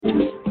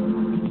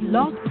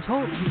Blog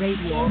Talk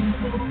Radio.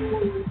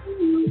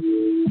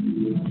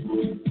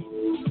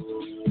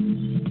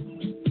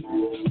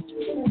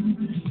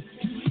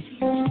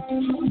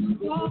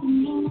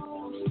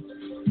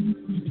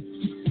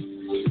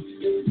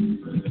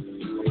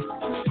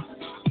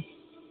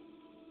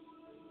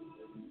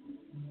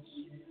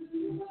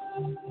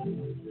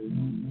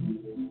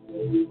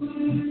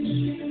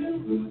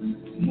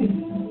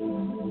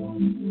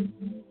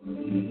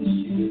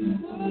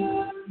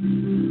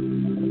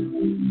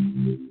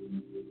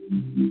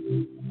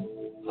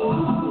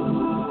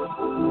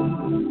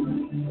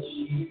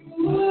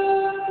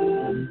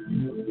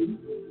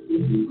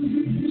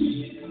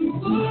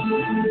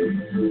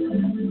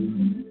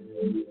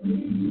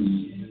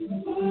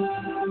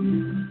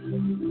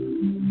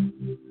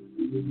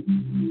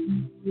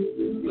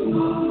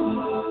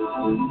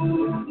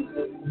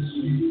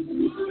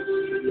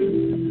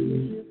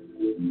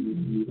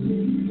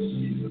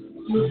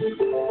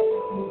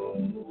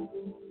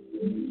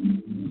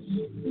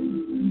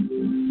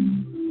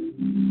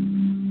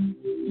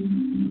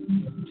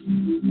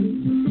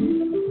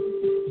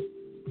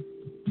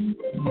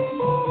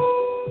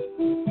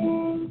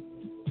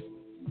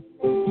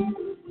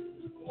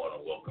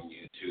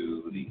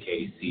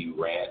 KC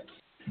RANTS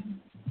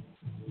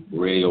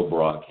radio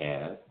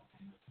broadcast.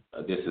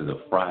 This is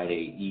a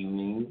Friday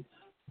evening,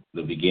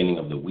 the beginning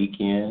of the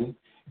weekend,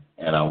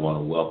 and I want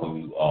to welcome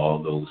you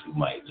all, those who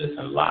might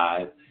listen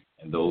live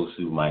and those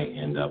who might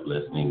end up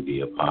listening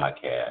via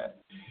podcast.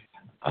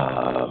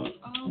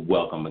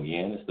 Welcome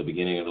again. It's the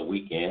beginning of the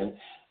weekend,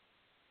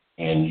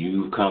 and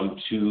you've come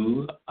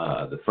to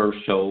the first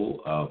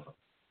show of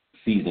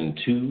Season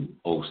 2,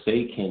 Oh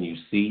Say Can You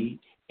See,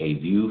 A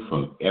View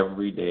from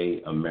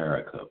Everyday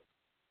America.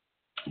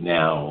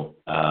 Now,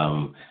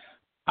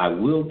 I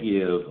will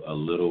give a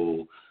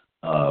little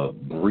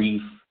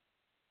brief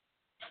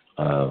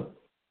kind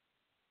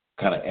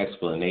of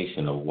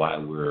explanation of why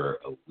we're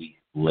a week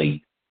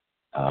late,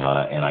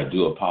 and I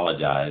do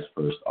apologize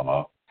first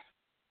off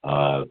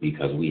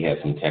because we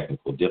had some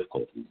technical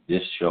difficulties.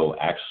 This show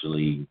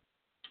actually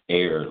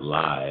aired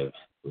live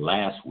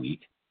last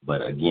week,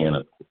 but again,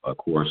 of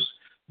course,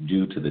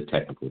 due to the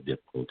technical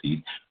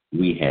difficulties,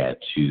 we had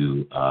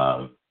to,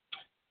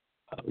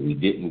 we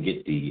didn't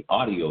get the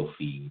audio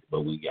feed,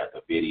 but we got the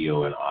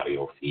video and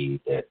audio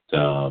feed that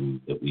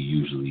we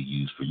usually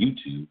use for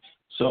YouTube.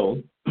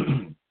 So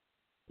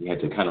we had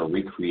to kind of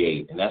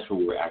recreate, and that's what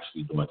we're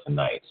actually doing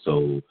tonight.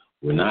 So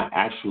we're not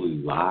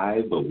actually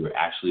live, but we're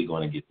actually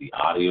going to get the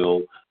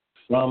audio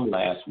from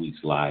last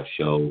week's live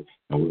show,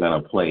 and we're going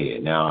to play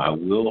it. Now, I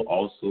will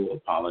also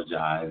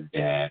apologize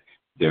that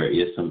there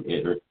is some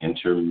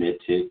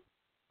intermittent,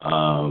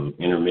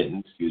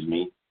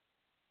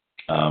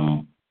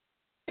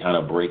 kind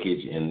of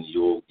breakage, and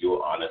you'll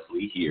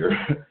honestly hear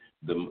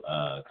the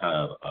kind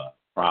of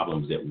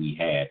problems that we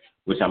had,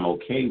 which I'm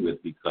okay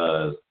with,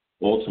 because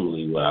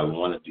ultimately what I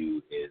want to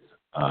do is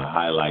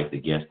highlight the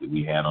guests that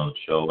we had on the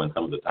show and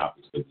some of the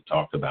topics that we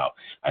talked about.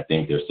 I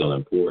think they're still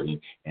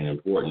important, and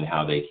important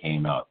how they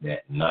came out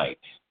that night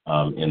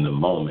in the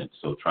moment.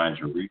 So trying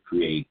to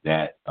recreate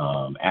that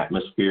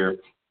atmosphere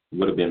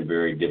would have been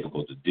very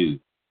difficult to do.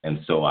 And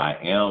so I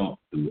am,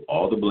 through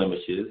all the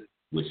blemishes,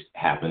 which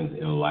happens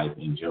in life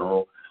in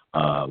general,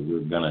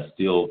 we're going to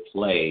still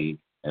play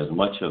as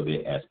much of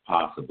it as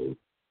possible.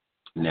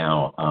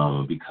 Now,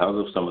 because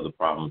of some of the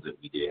problems that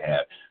we did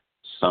have,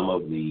 some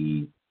of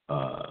the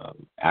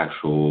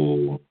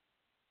actual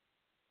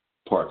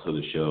parts of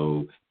the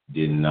show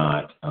did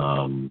not,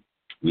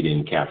 we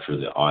didn't capture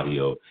the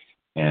audio.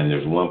 And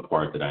there's one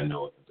part that I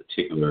know in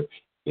particular,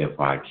 if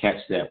I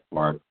catch that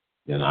part,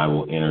 then I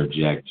will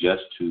interject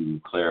just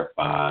to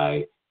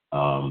clarify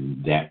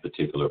that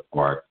particular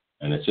part.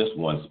 And it's just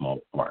one small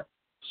part.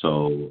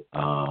 So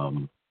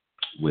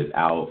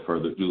without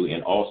further ado,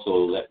 and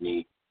also let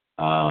me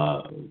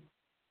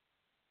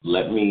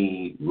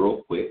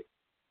real quick,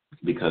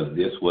 because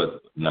this was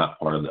not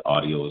part of the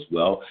audio as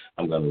well,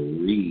 I'm going to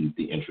read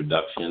the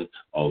introduction,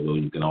 although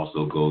you can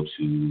also go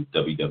to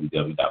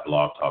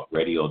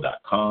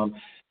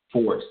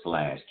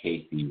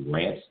www.blogtalkradio.com/KC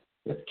RANTS,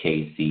 that's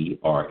KC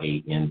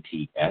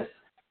RANTS,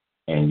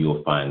 and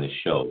you'll find the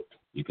show.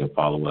 You can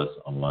follow us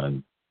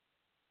on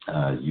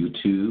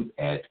YouTube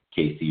at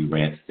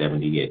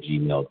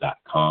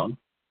KCRants70@gmail.com.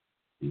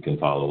 You can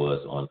follow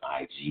us on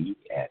IG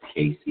at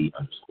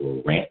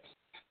KC_Rants.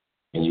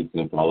 And you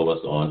can follow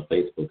us on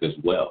Facebook as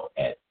well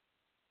at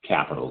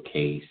capital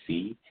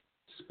KC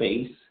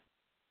space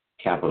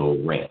capital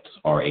Rants,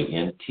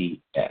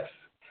 RANTS.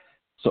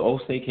 So, oh,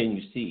 say can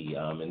you see,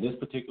 in this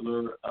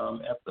particular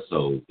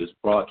episode, this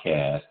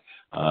broadcast,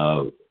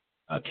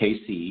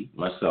 KC,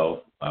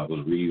 myself,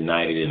 was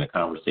reunited in a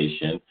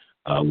conversation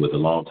with a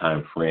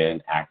longtime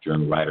friend, actor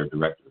and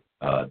writer-director,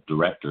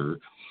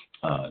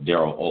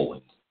 Derrell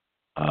Owens.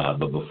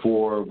 But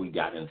before we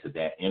got into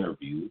that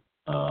interview,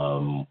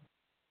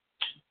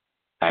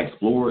 I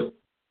explored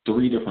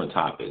 3 different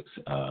topics: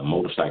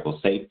 motorcycle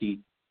safety,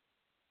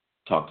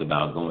 talked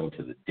about going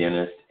to the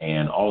dentist,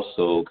 and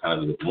also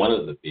kind of one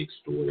of the big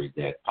stories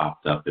that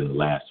popped up in the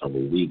last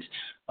several weeks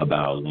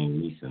about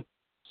Liam Neeson.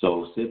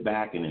 So sit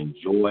back and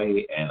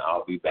enjoy, and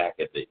I'll be back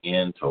at the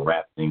end to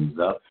wrap things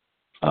up.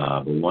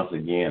 But once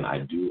again, I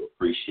do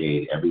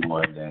appreciate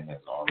everyone that has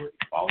already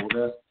followed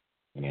us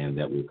and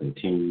that will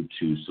continue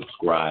to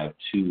subscribe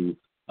to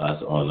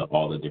us on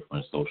all the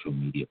different social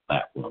media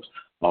platforms.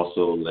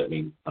 Also, let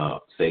me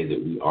say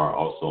that we are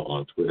also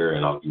on Twitter,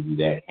 and I'll give you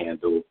that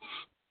handle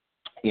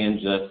in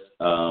just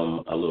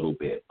a little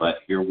bit. But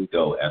here we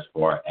go as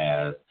far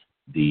as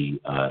the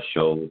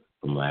show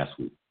from last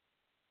week.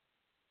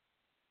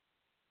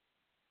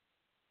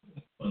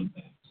 And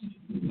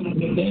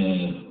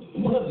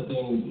one of the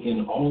things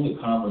in all the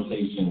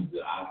conversations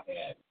that I've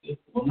had,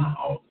 well, not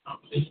all the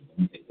conversations, let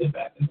me take that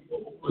back and go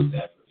over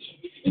exaggeration.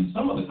 In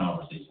some of the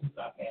conversations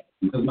I've had,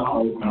 because not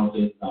all the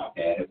conversations I've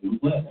had have been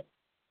pleasant.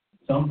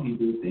 Some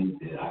people think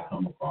that I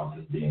come across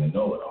as being a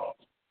know-it-all.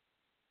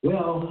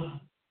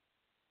 Well,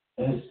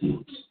 let's see.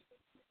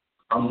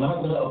 I'm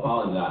not going to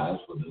apologize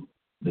for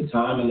the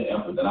time and the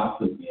effort that I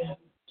put in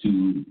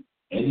to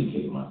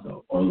educate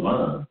myself or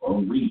learn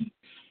or read.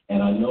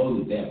 And I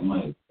know that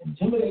might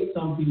intimidate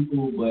some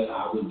people, but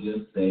I would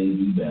just say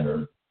do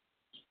better.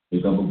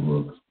 Pick up a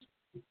book,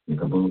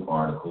 pick up an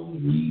article,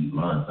 read,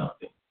 learn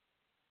something.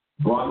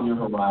 Broaden your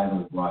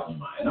horizons, broaden your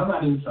mind. And I'm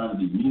not even trying to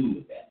be mean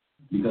with that,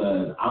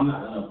 because I'm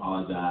not going to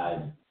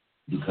apologize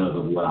because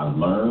of what I've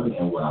learned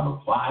and what I've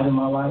applied in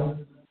my life.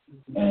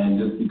 And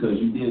just because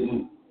you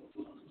didn't,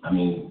 I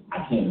mean,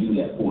 I can't do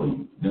that for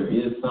you. There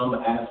is some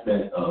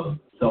aspect of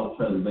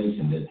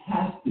self-preservation that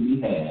has to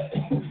be had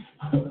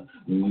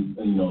when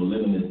we,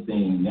 living this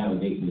thing,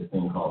 navigating this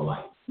thing called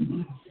life.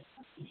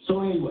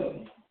 So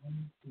anyway,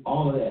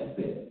 all of that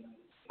said,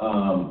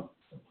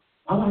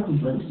 I like to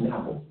drink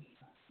Snapple,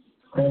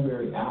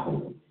 cranberry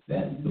apple.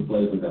 That's the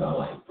flavor that I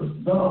like. For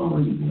some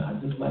reason, I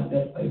just like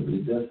that flavor.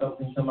 It does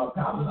something to my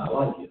palate. I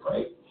like it,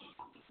 right?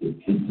 It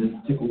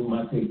just tickles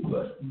my taste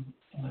bud.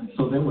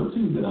 So there were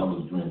two that I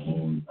was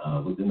drinking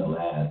within the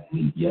last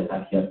week. Yes, I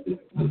kept it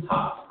the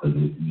top, because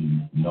if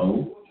you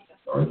know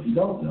or if you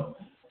don't know,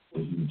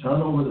 if you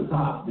turn over the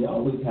top, they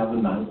always have a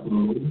nice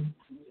little,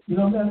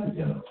 message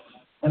in them.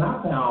 And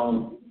I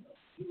found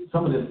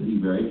some of this to be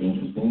very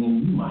interesting,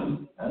 and you might.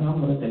 And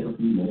I'm going to take a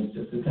few minutes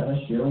just to kind of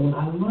share what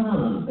I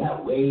learned.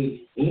 That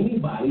way,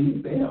 anybody,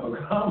 if they have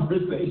a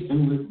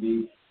conversation with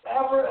me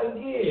ever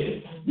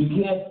again,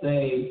 you can't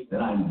say that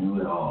I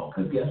knew it all.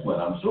 Because guess what?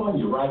 I'm showing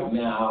you right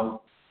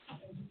now,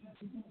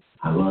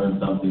 I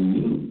learned something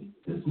new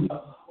this week,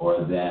 or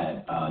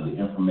that the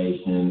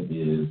information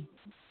is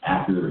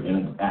accurate.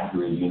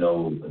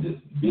 This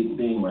big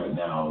thing right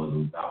now is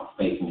about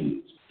fake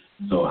news.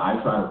 So I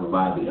try to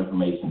provide the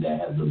information that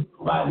has been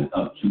provided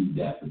up to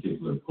that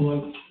particular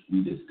point.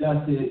 We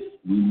discuss it,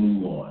 we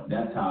move on.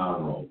 That's how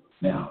I roll.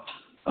 Now,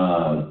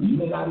 you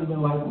may not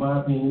even like my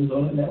opinions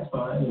on it, that's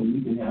fine, and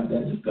we can have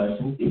that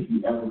discussion if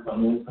you ever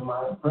come into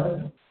my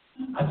presence.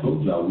 I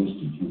told you I wish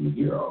that you were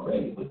here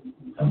already, but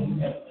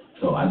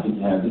so I get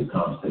to have this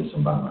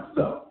conversation by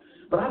myself.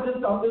 But I just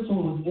thought this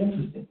one was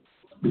interesting,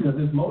 because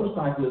this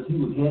motorcyclist, he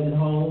was headed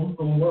home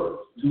from work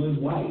to his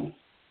wife,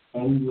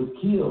 and he was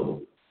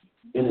killed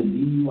in a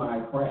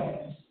DUI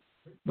crash.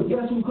 But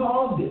guess who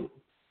caused it?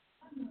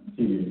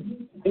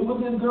 It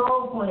was his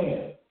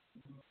girlfriend.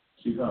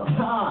 She called.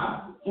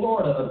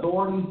 Florida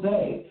authorities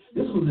say.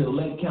 This was in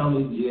Lake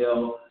County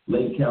Jail,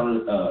 Lake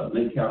County,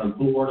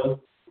 Florida.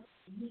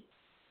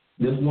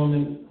 This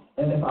woman,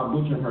 and if I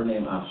butcher her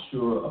name, I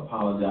sure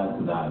apologize,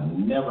 because I've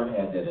never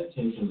had that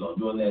intentions on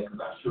doing that, because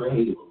I sure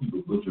hate it when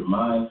people butcher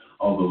mine,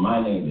 although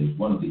my name is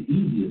one of the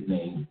easiest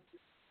names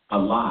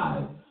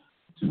alive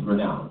to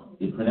pronounce.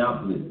 It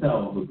pronounces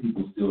itself, but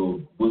people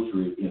still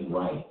butcher it in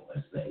writing,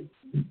 let's say.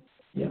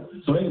 Yeah.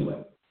 So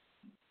anyway,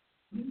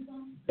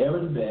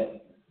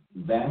 Elizabeth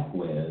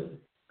Vasquez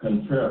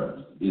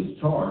Contreras is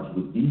charged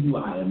with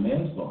DUI and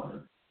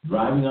manslaughter,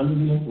 driving under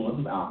the influence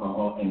of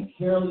alcohol, and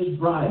careless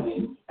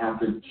driving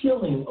after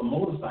killing a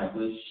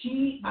motorcyclist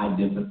she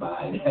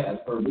identified as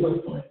her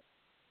boyfriend.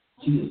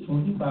 She is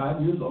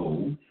 25 years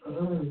old.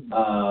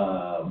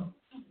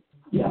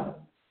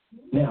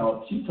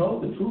 Now, she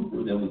told the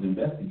trooper that was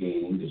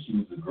investigating that she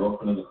was the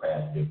girlfriend of the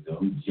crash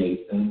victim,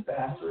 Jason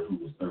Sasser, who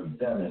was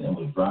 37, and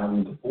was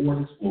driving the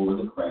Ford Explorer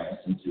that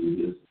crashed into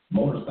his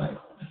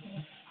motorcycle.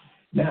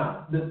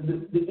 Now,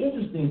 the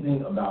interesting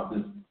thing about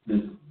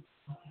this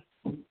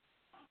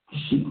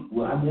she's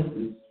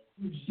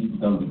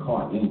going to be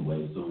caught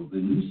anyway, so at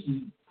least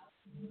she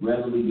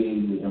readily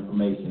gave the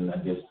information, and I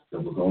guess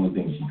that was the only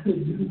thing she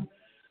could do.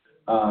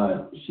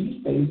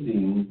 She's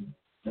facing,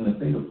 in the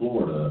state of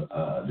Florida,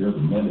 there's a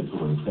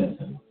mandatory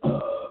sentence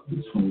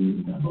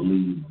between, I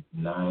believe,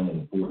 9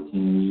 and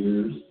 14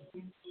 years,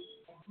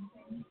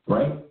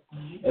 right?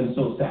 And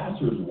so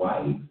Sasser's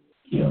wife,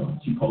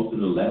 she posted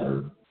a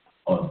letter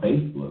on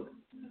Facebook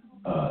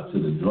to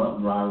the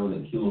drunk driver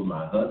that killed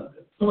my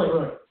husband. So wait.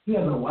 He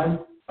has a wife?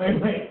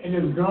 Wait, and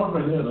his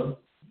girlfriend is him.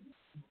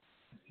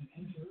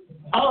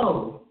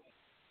 Oh,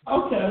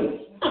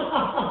 okay.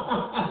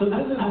 So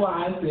this is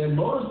why I said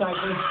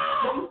motorcycle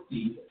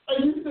safety.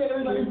 You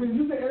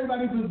said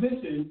everybody's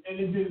position, and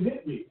it didn't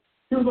hit me.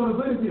 He was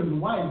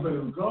but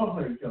his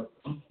girlfriend killed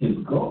him. His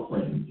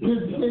girlfriend.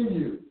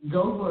 Continue.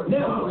 Go for it.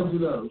 Now,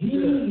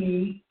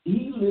 he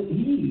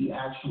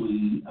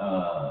actually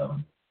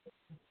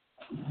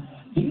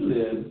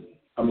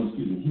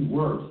he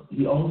works.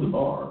 He owns a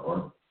bar,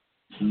 or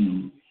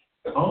he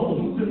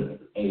owned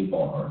a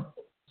bar.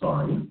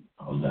 Sorry,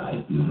 I'll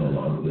die. He's no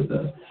longer with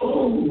us.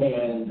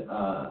 And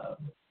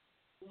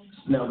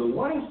now the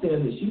wife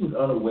said that she was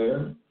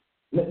unaware.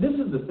 This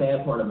is the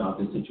sad part about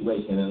this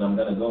situation, and I'm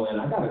gonna go in.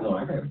 I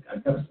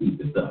gotta speed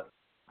this up.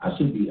 I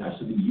should be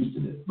used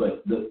to this.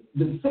 But the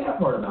sad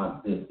part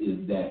about this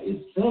is that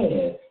it's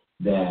sad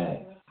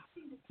that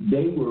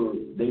they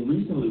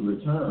recently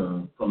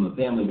returned from the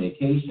family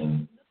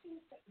vacation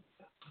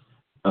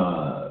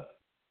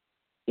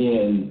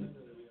in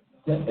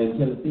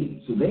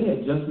Tennessee. So they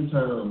had just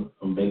returned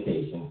from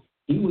vacation.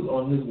 He was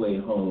on his way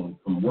home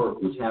from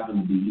work, which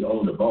happened to be he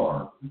owned a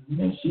bar,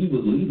 and she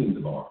was leaving the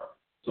bar.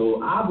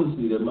 So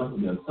obviously there must have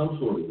been some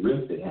sort of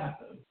rift that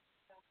happened,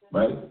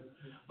 right?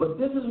 But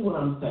this is what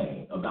I'm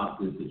saying about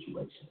this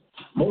situation.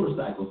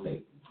 Motorcycle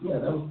safety. Yeah,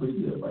 that was pretty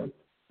good, right?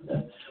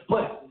 Yeah.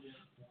 But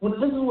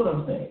this is what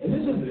I'm saying.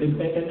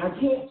 And I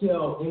can't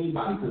tell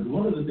anybody, because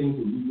one of the things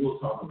that we will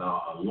talk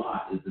about a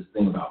lot is this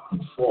thing about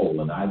control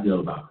and the idea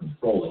about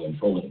controlling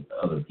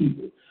other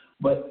people.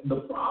 But the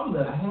problem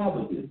that I have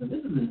with this, and this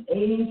is an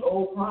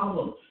age-old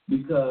problem,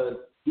 because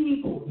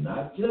people,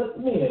 not just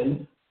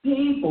men,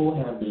 people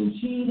have been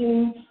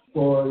cheating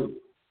for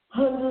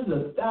hundreds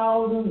of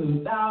thousands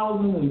and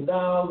thousands and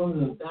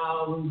thousands and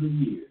thousands of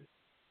years.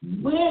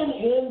 When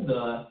in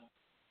the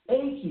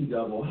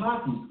H-double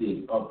hockey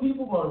stick are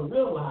people going to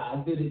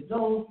realize that it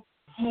don't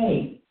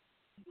pay?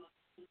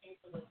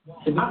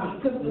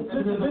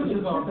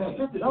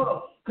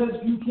 Because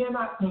you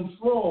cannot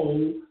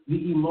control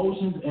the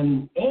emotions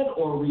and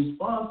or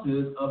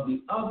responses of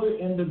the other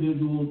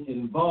individuals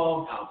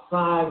involved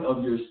outside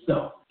of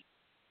yourself.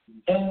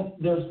 And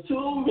there's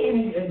too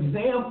many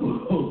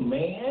examples,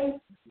 man.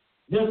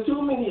 There's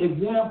too many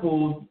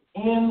examples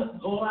in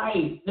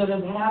life that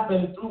have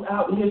happened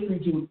throughout history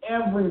to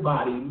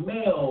everybody,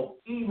 male,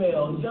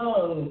 female,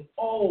 young,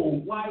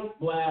 old, white,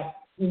 black,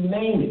 you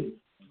name it.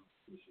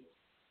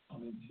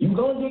 You're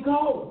going to get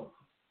caught.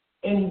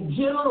 And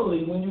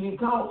generally, when you get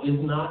caught,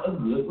 it's not a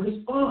good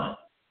response.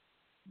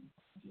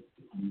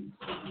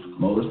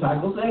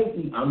 Motorcycle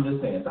safety, I'm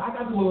just saying. So I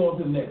got to move on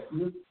to the next.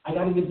 I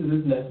got to get to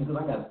this next because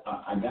I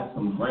got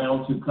some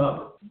ground to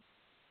cover.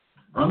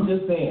 I'm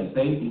just saying,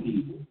 safety,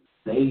 people.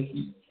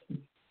 Safety.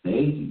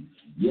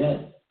 Yes.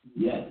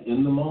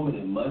 In the moment,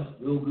 it must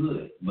feel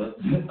good. But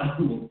I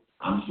mean,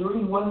 I'm sure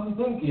he wasn't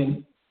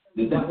thinking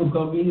that was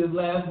going to be his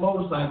last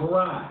motorcycle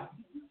ride.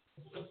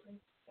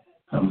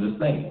 I'm just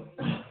saying.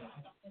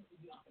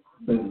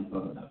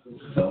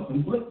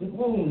 Self-inflicted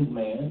wounds,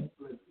 man.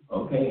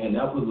 Okay, and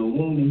that was a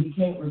wound that he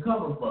can't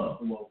recover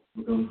from.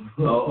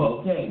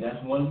 Okay,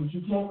 that's one that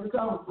you can't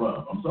recover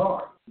from. I'm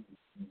sorry.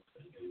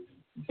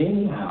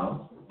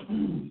 Anyhow,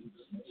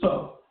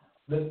 so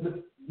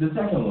the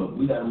second one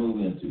we got to move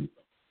into.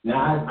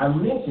 Now, I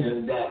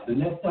mentioned that the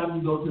next time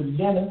you go to the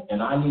dentist,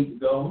 and I need to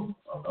go,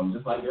 I'm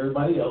just like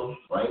everybody else,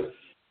 right?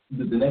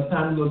 The next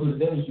time you go to the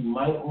dentist, you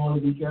might want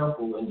to be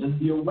careful and just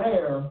be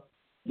aware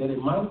that it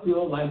might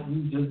feel like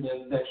you've just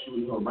been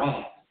sexually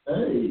harassed.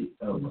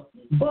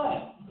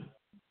 But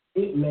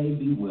it may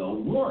be well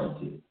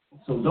warranted.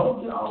 So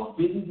don't get all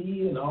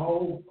fidgety and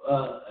all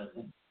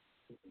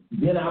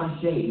bent out of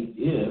shape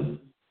if,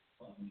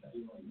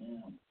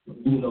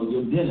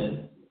 your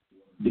dentist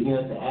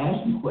begins to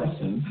ask you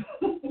questions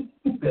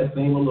that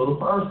seem a little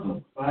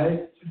personal,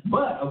 right?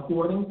 But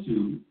according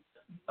to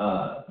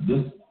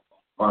this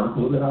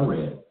article that I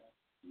read,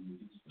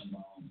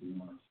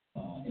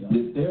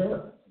 that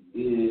there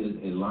is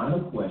a line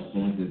of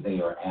questions that they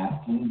are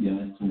asking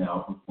dentists to now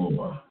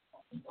perform.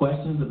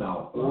 Questions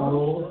about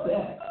oral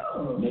sex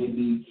may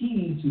be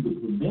key to the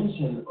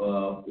prevention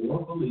of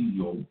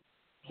oropharyngeal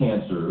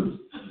cancers,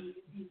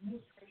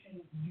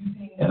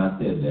 and I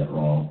said that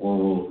wrong,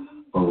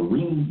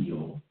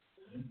 oropharyngeal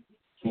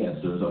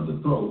cancers of the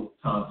throat,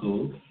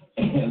 tonsils,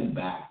 and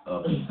back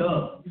of the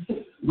tongue,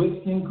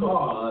 which can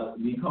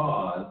be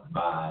caused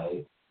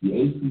by the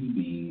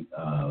HPV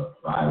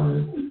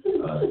virus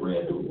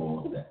spread through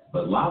oral sex.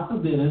 But lots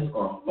of dentists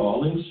are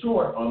falling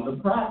short on the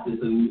practice,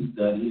 a new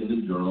study in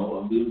the Journal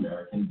of the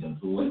American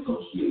Dental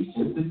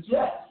Association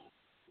suggests.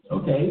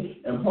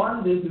 Okay? And part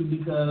of this is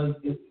because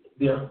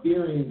they're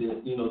fearing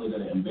that, they're going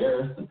to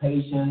embarrass the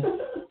patient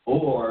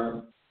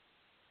or,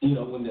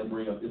 when they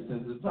bring up this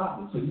sensitive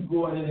topic. So you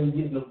go in and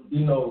get, a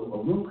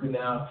root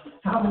canal,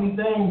 how many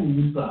things do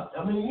you suck?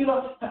 I mean,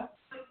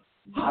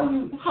 how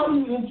do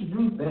you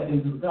introduce that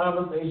into the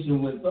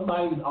conversation when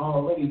somebody's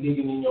already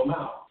digging in your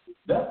mouth?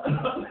 So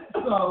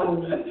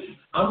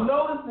I'm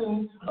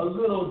noticing a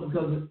little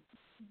because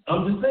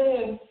I'm just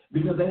saying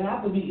because they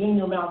have to be in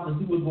your mouth to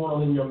see what's going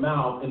on in your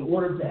mouth in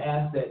order to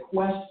ask that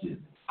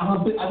question. I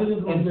think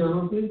it's going to be a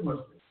routine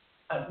question.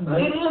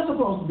 It is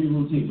supposed to be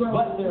routine,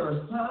 but there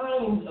are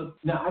signs of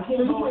now. I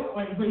can't.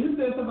 Wait. So you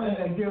said somebody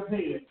that gives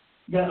head.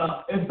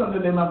 It's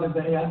something they might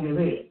say, "Hey, I give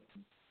head."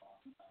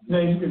 Now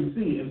you can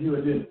see if you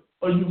did it,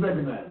 or you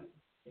recognize it.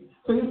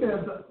 So you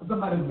said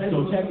somebody's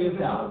basically. So check this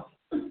out.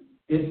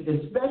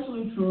 It's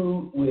especially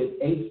true with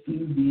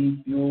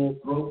HPV-fueled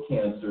throat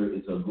cancer.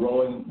 It's a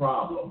growing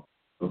problem.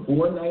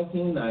 Before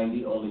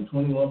 1990, only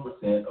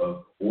 21%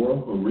 of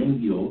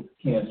oropharyngeal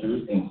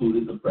cancers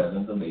included the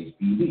presence of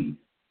HPV.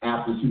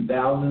 After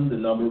 2000, the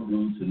number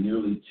grew to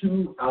nearly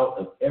 2 out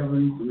of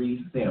every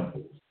 3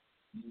 samples.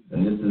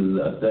 And this is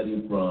a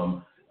study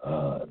from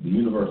the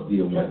University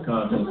of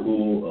Wisconsin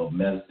School of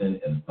Medicine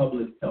and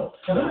Public Health.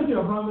 Can I make you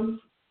a promise?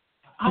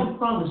 I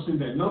promise you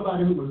that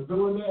nobody who was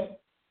doing that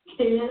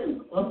cares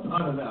or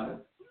thought about it.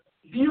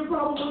 You're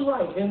probably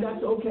right, and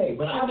that's okay.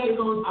 But I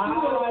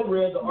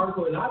read the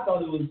article, and I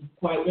thought it was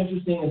quite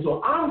interesting. And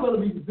so I'm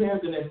going to be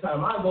prepared the next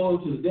time I go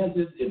to the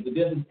dentist. If the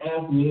dentist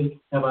asks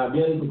me, have I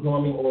been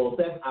performing oral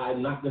sex,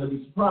 I'm not going to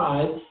be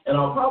surprised. And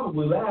I'll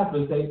probably laugh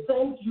and say,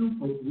 thank you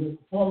for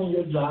performing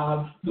your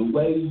job the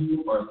way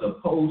you are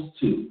supposed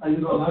to. Are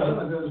you going to lie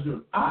about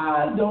that?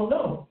 I don't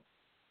know.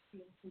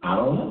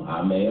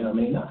 I may or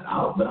may not.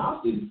 But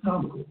I'll see it's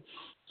comical.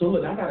 So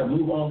look, I got to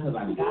move on because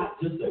I got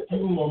just a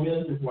few more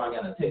minutes before I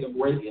got to take a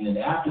break. And then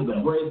after the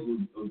break,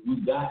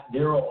 we've got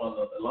Derrell on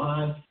the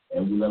line,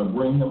 and we're going to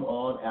bring him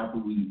on after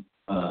we,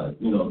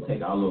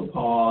 take our little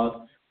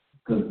pause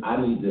because I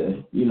need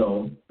to,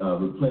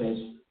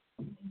 replenish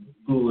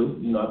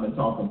fluid. I've been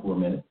talking for a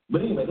minute.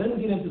 But anyway, let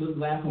me get into this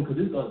last one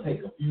because it's going to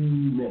take a few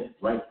minutes,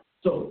 right?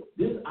 So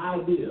this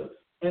idea,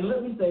 and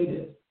let me say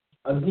this.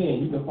 Again,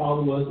 you can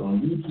follow us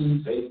on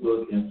YouTube,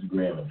 Facebook,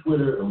 Instagram, and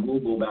Twitter, and we'll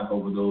go back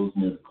over those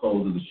near the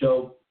close of the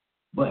show.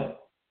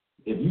 But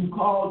if you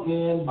called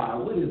in by,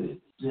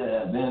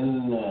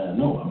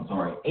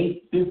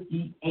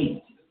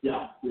 8:58.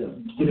 Yeah.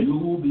 You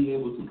will be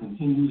able to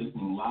continue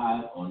listening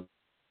live on.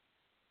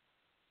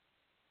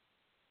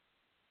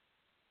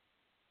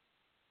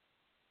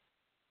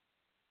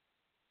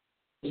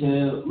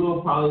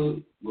 We'll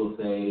probably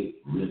say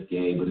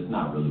risque, but it's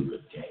not really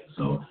risque.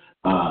 So.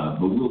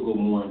 But we'll go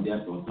more in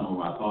depth on some of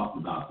our thoughts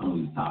about some of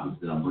these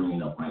topics that I'm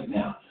bringing up right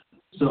now.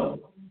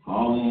 So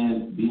call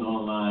in, be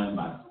online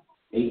by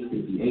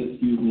 8:58,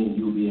 and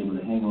you'll be able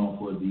to hang on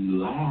for the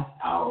last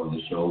hour of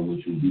the show,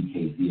 which will be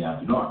KC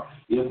After Dark.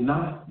 If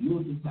not,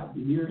 you'll just have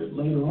to hear it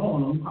later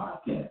on the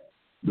podcast.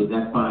 But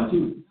that's fine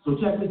too. So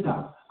check this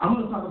out. I'm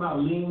going to talk about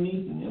Liam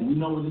Neeson, and we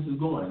know where this is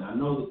going. I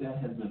know that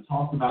has been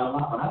talked about a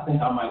lot, but I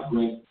think I might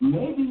bring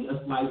maybe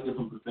a slight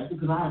different perspective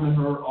because I haven't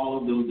heard all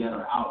of those that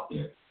are out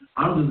there.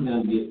 I'm just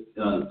going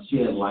to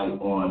shed light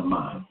on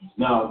mine.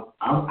 Now,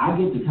 I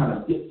get to kind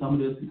of skip some of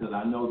this because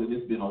I know that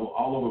it's been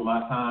all over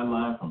my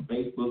timeline from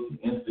Facebook to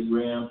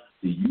Instagram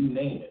to you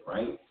name it,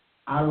 right?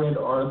 I read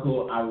the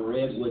article, I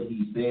read what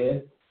he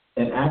said,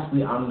 and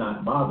actually I'm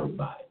not bothered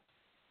by it.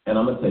 And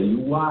I'm going to tell you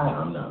why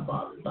I'm not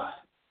bothered by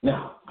it.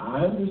 Now, I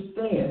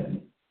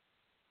understand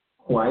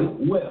quite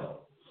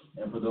well,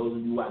 and for those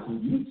of you watching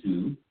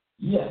YouTube,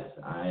 yes,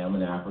 I am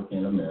an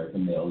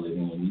African-American male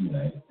living in the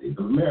United States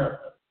of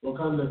America.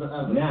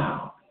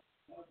 Now,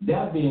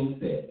 that being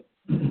said,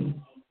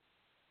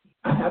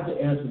 I have to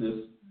answer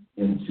this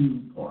in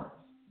 2 parts,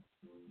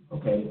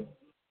 okay?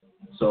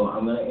 So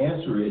I'm going to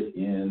answer it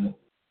in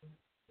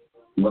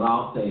what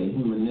I'll say a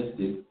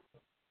humanistic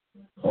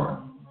part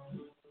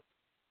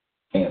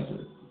answer.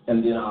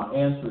 And then I'll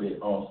answer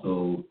it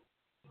also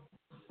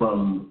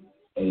from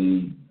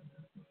a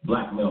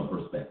black male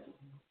perspective,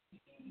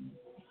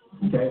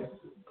 okay?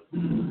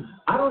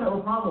 I don't have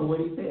a problem with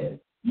what he said.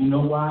 You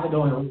know why I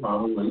don't have a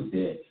problem with what he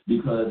said?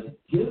 Because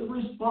his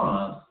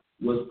response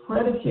was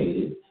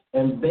predicated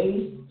and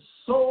based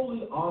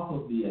solely off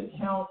of the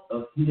account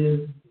of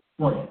his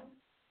friend.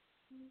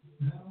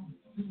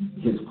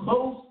 His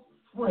close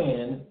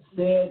friend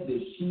said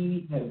that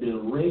she had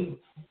been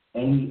raped,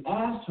 and he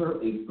asked her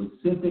a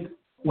specific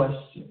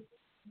question.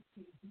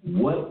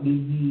 What did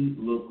he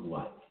look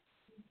like?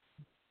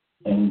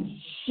 And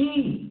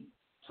she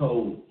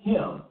told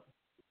him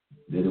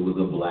that it was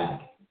a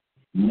black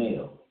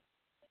male.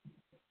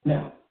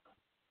 Now,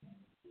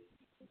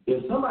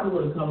 if somebody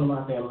were to come to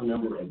my family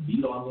member and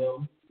beat on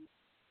them,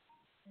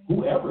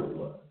 whoever it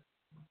was,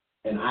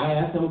 and I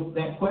asked them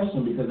that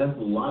question because that's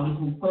a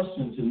logical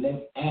question to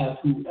next ask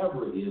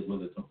whoever it is,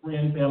 whether it's a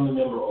friend, family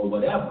member, or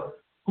whatever,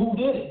 who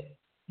did it?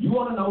 You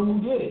want to know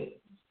who did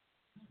it.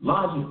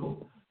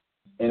 Logical.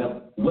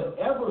 And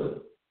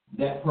whatever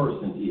that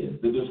person is,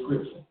 the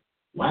description,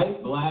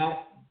 white,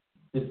 black,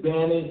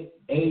 Hispanic,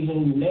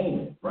 Asian, you name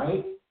it,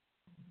 right?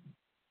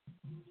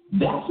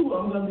 That's who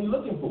I'm going to be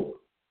looking for.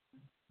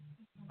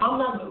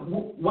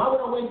 Why would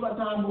I waste my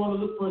time going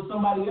to look for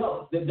somebody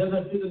else that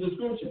doesn't fit the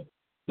description?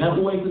 That's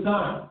a waste of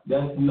time.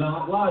 That's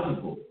not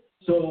logical.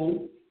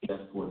 So,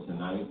 that's for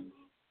tonight.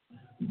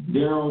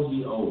 Derrell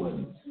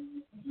Owens.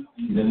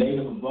 He's a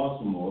native of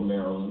Baltimore,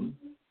 Maryland,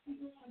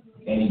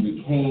 and he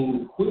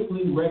became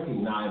quickly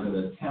recognized as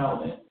a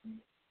talent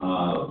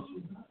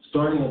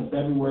starting in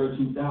February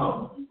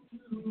 2000.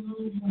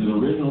 His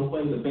original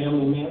play, The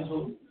Family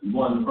Mantle,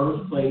 won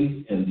first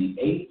place in the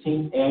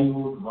 18th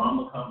annual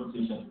drama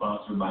competition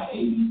sponsored by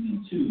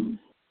ABC2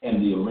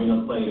 and the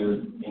Arena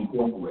Players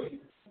Incorporated.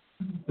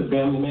 The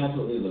Family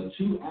Mantle is a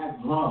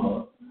 2-act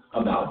drama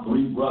about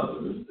 3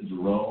 brothers,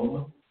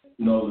 Jerome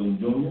Nolan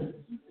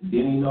Jr.,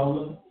 Denny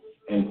Nolan,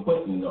 and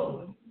Quentin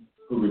Nolan,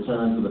 who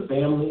return to the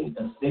family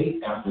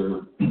estate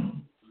after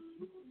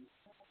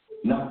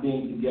not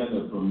being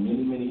together for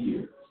many, many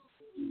years.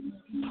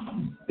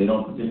 They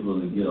don't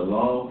particularly get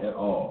along at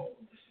all.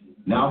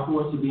 Now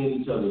forced to be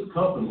in each other's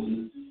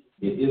company,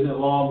 it isn't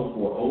long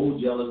before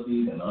old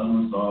jealousies and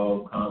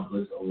unresolved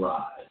conflicts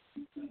arise.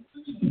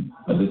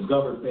 A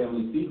discovered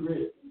family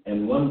secret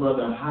and one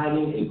brother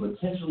hiding a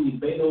potentially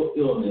fatal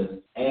illness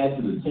add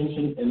to the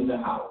tension in the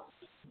house.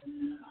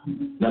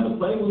 Now, the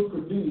play was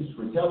produced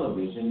for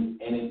television,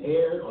 and it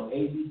aired on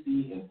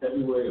ABC in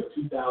February of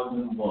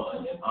 2001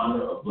 in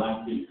honor of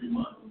Black History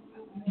Month.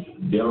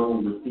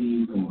 Derrell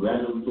received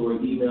congratulatory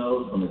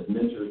emails from his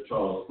mentor,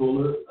 Charles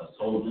Fuller, A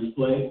Soldier's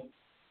Play,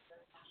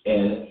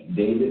 and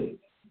David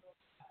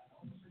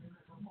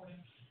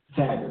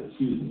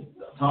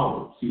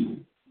Toller,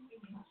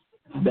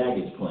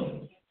 Baggage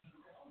Claim,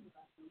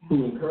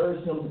 who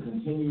encouraged him to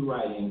continue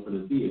writing for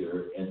the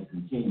theater and to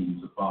continue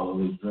to follow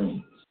his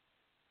dreams.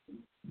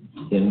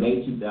 In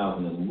May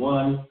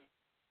 2001,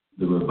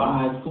 the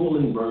revised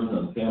full-length version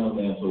of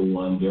Family Mantle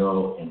won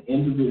Derrell an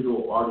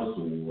Individual Artist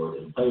Award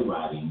in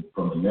Playwriting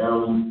from the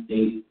Maryland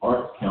State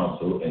Arts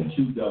Council and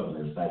 2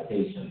 governors'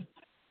 citations.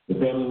 The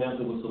Family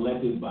Mantle was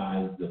selected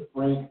by the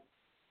Frank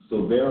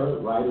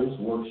Silvera Writers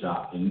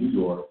Workshop in New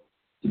York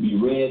to be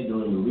read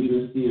during the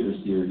Reader's Theater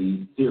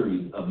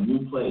series of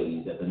new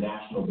plays at the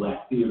National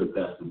Black Theater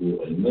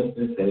Festival in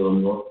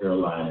Winston-Salem, North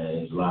Carolina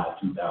in July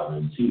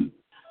 2002.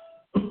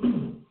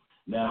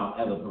 Now,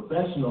 as a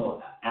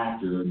professional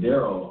actor,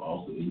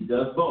 Derrell he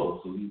does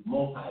both, so he's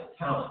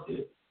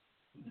multi-talented.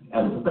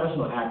 As a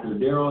professional actor,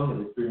 Derrell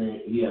has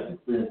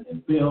experience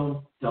in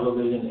film,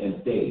 television,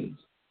 and stage.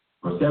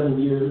 For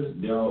 7 years,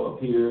 Derrell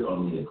appeared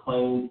on the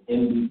acclaimed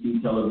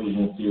NBC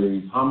television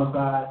series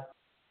Homicide,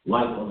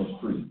 Life on the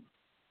Street.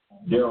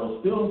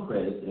 Derrell's film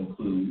credits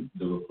include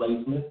The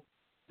Replacement,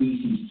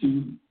 Species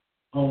 2,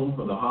 Home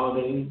for the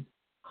Holidays,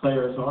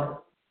 Claire's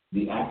Heart,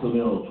 The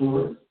Accidental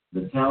Tourist,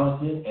 The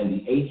Talented, and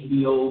the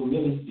HBO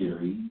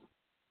miniseries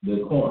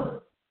The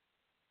Corner.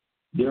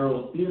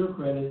 Derrell's theater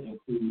credits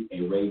include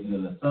A Raisin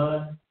in the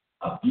Sun,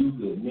 A Few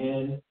Good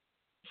Men,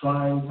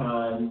 Trying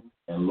Times,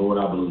 and Lord,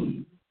 I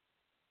Believe.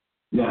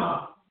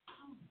 Now,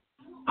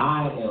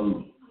 I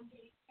am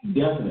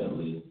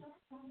definitely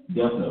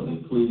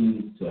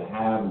pleased to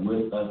have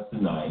with us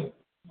tonight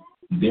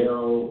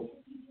Derrell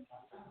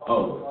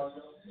Owens.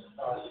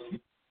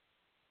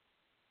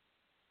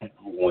 I'm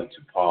going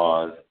to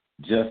pause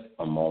just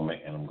a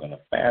moment, and I'm going to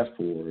fast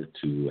forward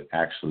to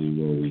actually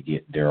where we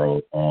get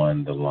Derrell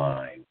on the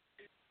line.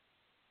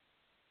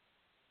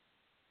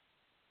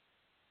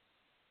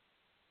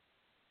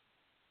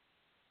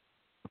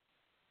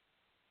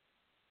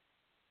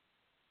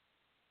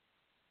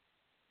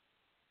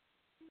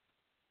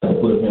 I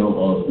put him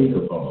on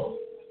speakerphone.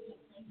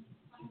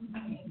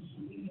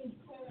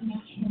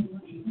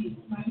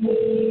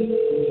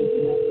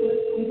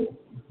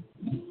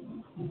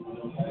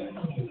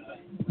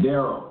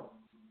 Derrell.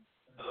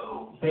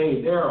 Hello.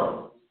 Hey,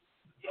 Derrell.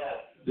 Yes.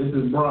 This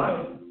is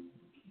Brian.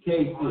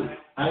 KC,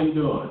 how you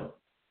doing?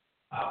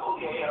 I'm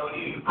okay. How are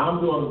you? I'm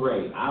doing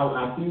great.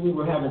 I see we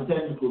were having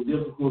technical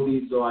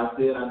difficulties, so I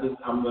said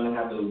I'm going to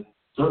have to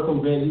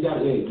circumvent. You got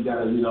to,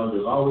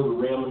 there's always a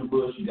ram in the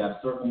bush. You got to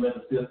circumvent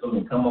the system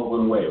and come up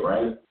with a way,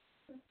 right?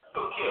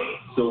 Okay.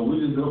 So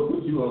we're just going to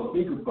put you on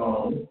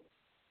speakerphone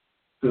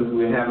because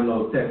we're having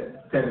those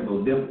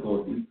technical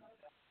difficulties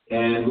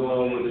and go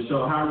on with the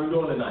show. How are you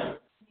doing tonight?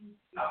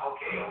 I'm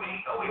okay.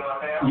 Are we on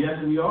now?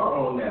 Yes, we are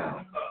on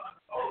now.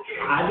 Okay.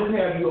 I just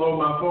have you on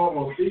my phone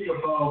on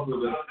speakerphone for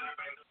the.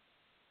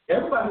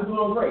 Everybody's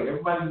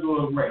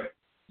doing great.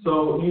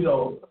 So,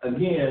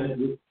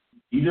 again,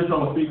 you just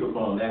on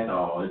speakerphone, that's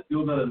all. It's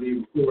still going to be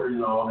recorded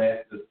and all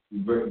that.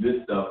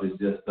 This stuff is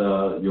just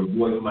your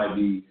voice might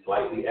be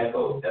slightly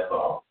echoed, that's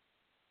all.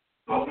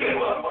 Okay,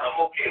 well,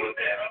 I'm okay with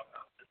that. I'm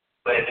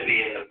glad to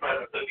be in the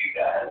presence of you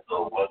guys.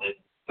 So whether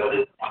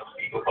it's on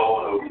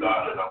speakerphone or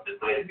regardless, I'm just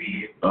glad to be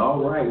here. All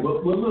right.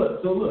 Well,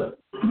 look.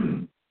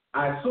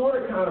 I sort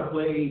of kind of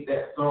played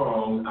that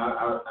song.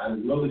 I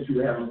know that you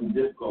were having some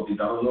difficulties.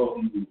 I don't know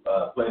if you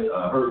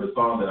heard the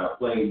song that I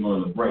played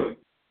during the break.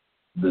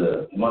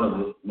 One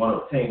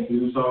of Tank's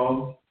new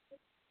songs.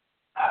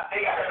 I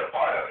think I heard a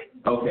part of it.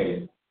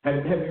 Okay.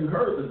 Have you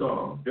heard the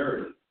song,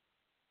 Dirty?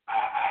 I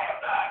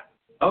have not.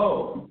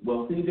 Oh,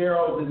 well, see,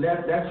 Derrell,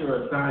 that's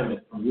your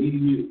assignment from me to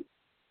you.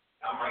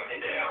 I'm writing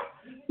it down.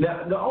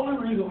 Now, the only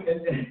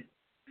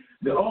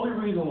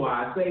reason why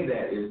I say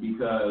that is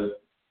because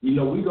we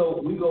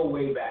go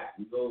way back.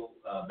 We go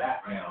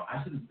back now.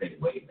 I shouldn't say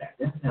way back.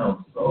 That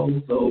sounds so.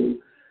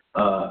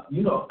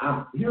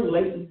 I'm here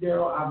lately,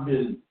 Derrell.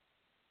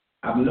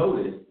 I've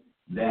noticed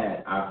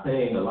that I'm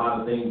saying a lot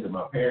of things that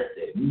my parents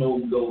said. You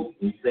go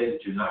and you say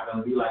that you're not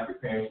going to be like your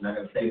parents. You're not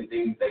going to say the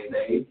things they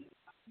say.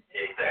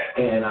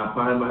 Exactly. And I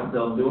find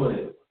myself doing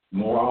it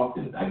more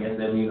often. I guess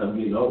that means I'm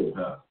getting old,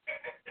 huh?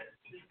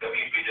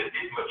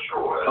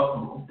 sure.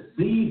 Oh,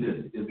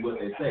 seasoned is what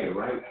they say,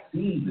 right?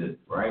 Seasoned,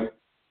 right?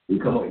 We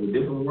come up with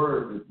different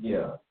words,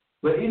 yeah.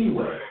 But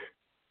anyway,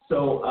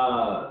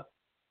 so,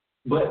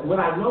 but what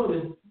I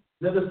noticed,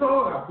 that the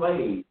song I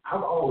played,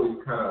 I've always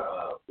kind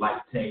of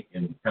liked Tank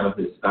and kind of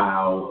his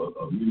style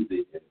of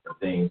music and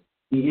things.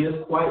 He is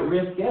quite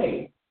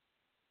risque.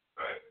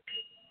 Right.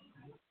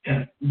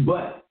 Yeah.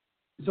 But,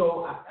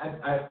 so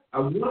I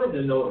wanted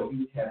to know if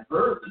you had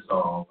heard the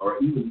song or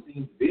even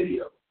seen the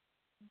video.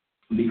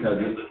 Because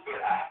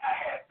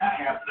I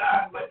have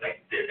not, but like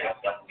I said, that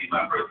would be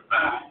my first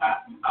time.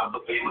 I'm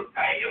familiar with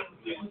Kanye,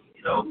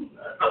 you know,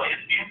 some of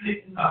his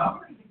music,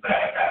 but I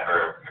have not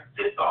heard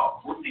this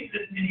song or seen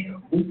this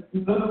video.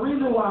 Well, the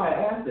reason why I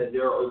asked that,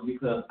 Derrell, is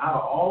because out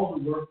of all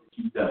the work that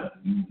you've done,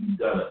 you've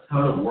done a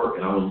ton of work,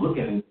 and I was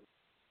looking,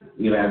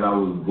 you know, as I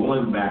was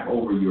going back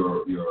over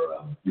your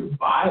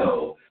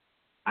bio,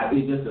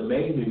 it just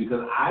amazed me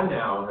because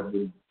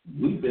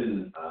we've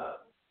been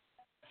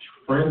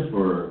friends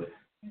for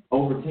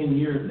over 10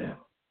 years now.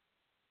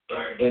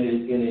 And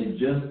it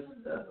just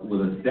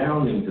was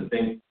astounding to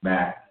think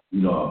back,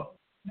 you know,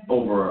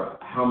 over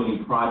how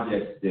many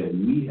projects that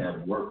we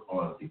have worked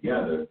on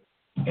together.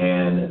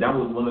 And that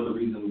was one of the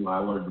reasons why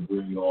I wanted to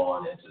bring you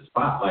on and to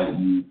spotlight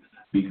you,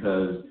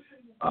 because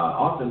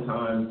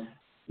oftentimes,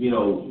 you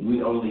know,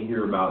 we only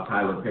hear about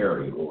Tyler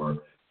Perry or,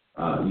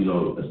 you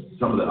know,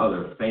 some of the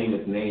other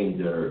famous names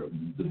or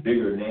the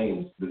bigger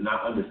names, but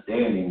not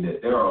understanding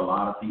that there are a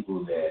lot of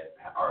people that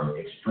are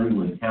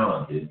extremely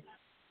talented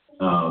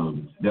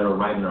that are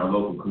right in our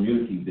local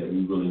communities that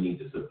we really need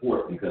to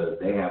support because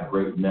they have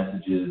great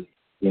messages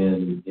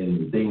in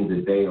things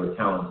that they are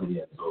talented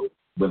in. So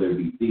whether it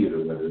be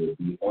theater, whether it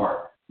be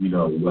art, you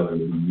know, whether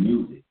it be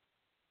music.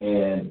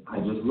 And I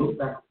just looked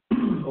back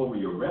over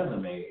your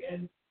resume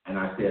and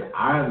I said,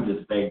 I'm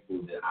just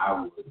thankful that I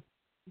was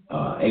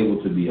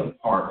able to be a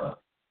part of it.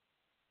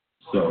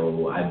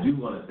 So I do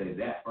want to say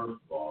that, first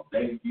of all,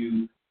 thank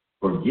you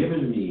for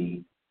giving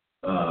me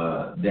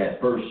that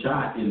first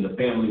shot in The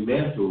Family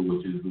Mantle,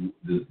 which is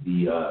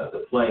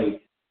the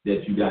play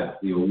that you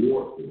got the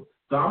award for.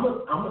 So I'm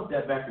gonna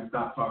step back and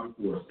stop talking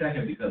for a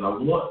second because I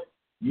want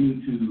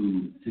you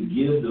to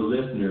give the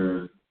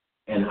listeners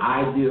an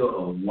idea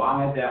of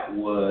why that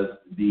was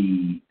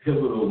the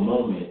pivotal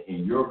moment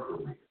in your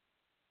career.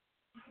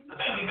 The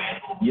Family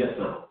Mantle? Yes,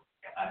 sir.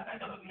 I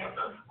know we have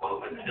to, well,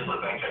 let's just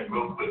look back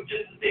real quick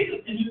just to say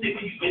it's interesting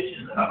when you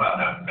mentioned about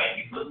that, thank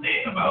you for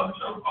saying about,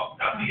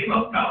 you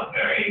know, about Tyler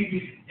Perry,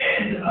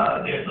 and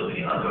there's so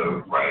many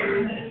other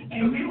writers and,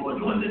 you know, people who are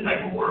doing this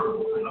type of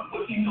work,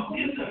 which, you know,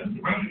 is a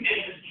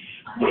recognition.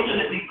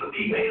 Fortunately for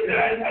me, like I said,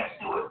 I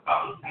do it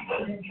probably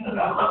because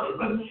I love it,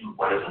 but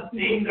one of the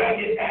things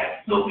I get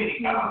asked so many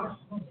times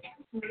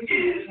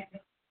is,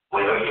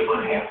 when are you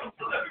going to have some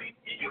celebrity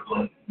in your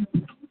play?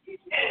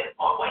 And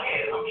on one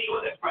hand, I'm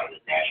sure that's right,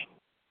 it's natural.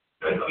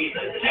 I mean,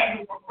 the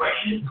natural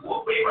progression to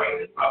a playwright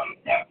is probably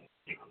happening.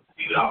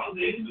 Even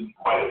obviously,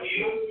 quite a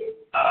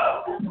few,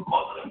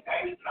 most of them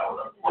actors that I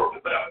was working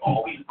with, but I'm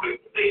always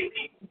quick to say to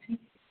people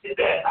is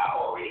that I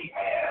already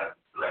have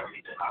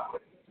celebrities in my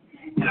way.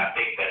 And I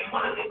think that's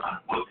one of the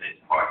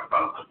unfortunate parts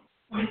about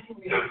when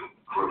you're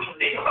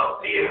think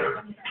about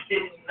theater,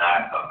 it's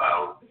not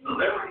about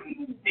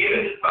celebrity. Theater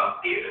is about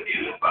theater.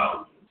 Theater is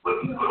about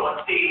what you put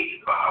on stage,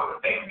 it's about how it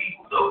affects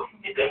people. So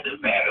it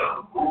doesn't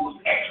matter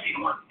who's actually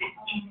on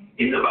stage.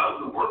 It's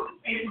about the work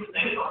that's being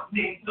presented on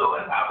stage. So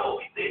as I've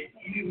always said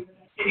to you,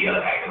 any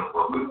other actor I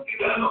work with, you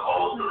guys are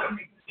all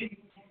celebrities.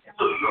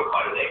 So you're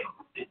part of that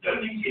group that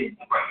doesn't get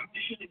the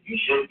recognition that you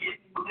should get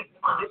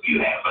that you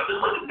have. So I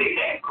just wanted to say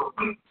that real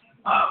quick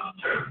in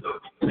terms of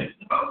you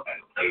mentioned about as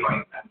a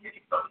playwright, not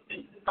getting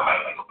something somebody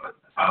like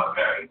Tyler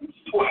Perry,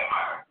 who I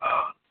admire,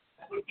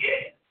 would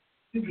get.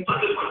 So I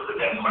just wanted to put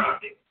that part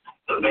out there.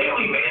 The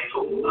Family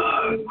Mantle,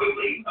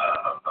 quickly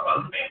about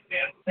the Family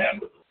Mantle,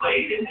 that was a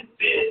play that has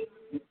been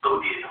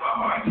so dear to my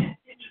heart and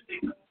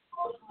interesting.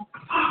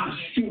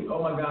 Shoot,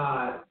 oh my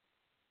God.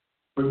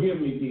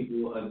 Forgive me,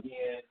 people.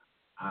 Again,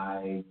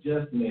 I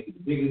just made the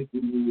biggest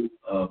boo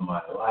of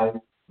my life,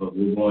 but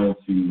we're going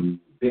to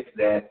fix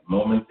that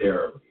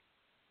momentarily.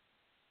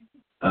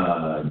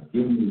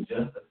 Give me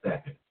just a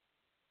second.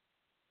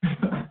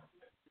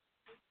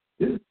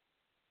 This is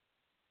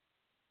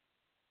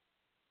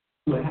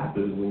what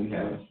happens when you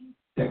have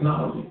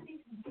technology.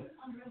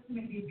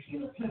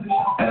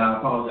 And I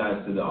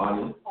apologize to the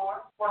audience.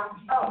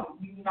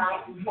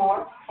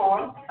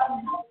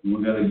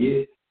 We're going to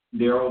get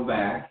Derrell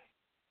back.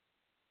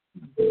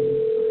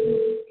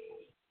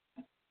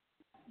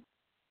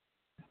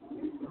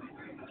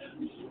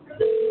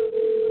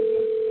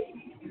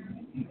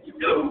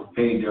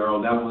 Hey,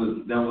 Derrell, that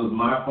was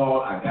my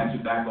fault. I got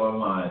you back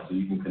online, so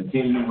you can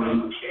continue with.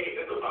 Okay,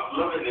 I'm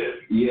loving this.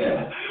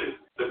 Yeah.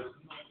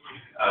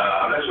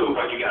 I'm not sure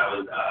what you got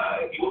was.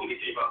 You want me to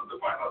tell you about the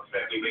part about the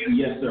Family Mantle?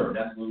 Yes, sir.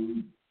 That's when we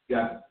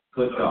got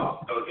clicked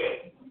off.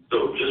 Okay.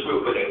 So just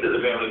real quick,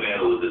 The Family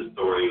Mantle was this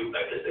story,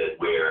 like I said,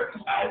 where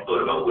I had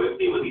thought about where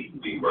there were these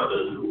three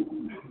brothers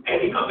who had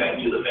to come back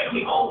to the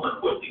family home,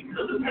 unfortunately,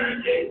 because the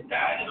parents had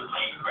died in a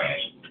plane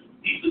crash.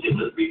 These were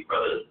particular three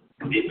brothers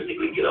didn't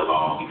particularly get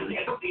along because they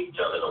hadn't seen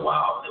each other in a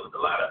while. There was a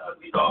lot of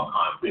unresolved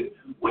conflict.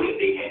 What if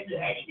they had to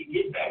actually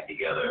get back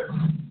together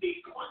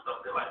based on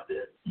something like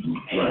this?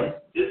 And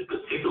this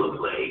particular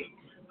play,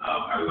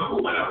 I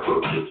remember when I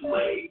wrote this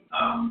play,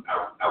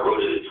 I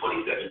wrote it in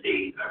 27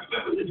 days. I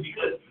remember this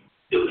because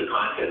there was a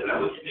contest that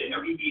I would enter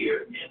every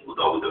year, and it was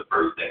always the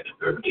first, second,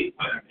 third place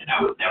winner, and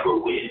I would never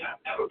win. I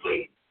never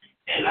played.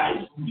 And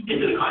I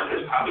entered the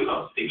contest probably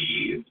about 6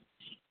 years.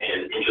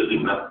 And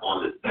interestingly enough,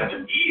 on the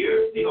 7th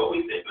year, they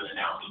always said an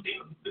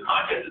announcement, the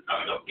contest is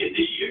coming up again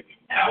this year.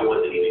 And I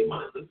wasn't even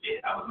going to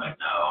submit. I was like,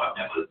 no, I've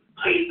never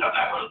played. I'm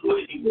not going to do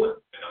it anymore.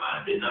 And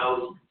I said,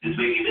 no, this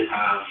may be the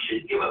time. You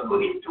shouldn't give up.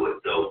 Go ahead and do it.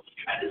 So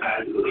I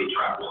decided to go ahead and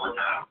try one more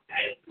time.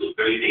 And it was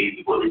 30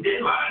 days before the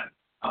deadline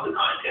of the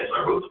contest.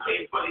 So I wrote the play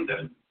in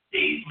 27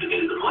 days,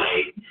 submitted the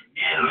play.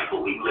 And like a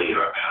week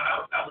later, I found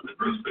out I was the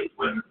first place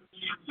winner.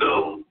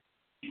 So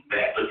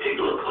that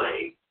particular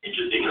play,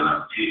 interesting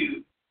enough,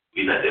 too,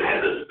 because it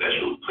has a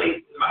special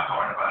place in my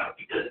heart about it.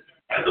 Because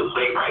as a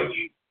playwright,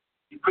 you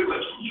pretty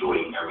much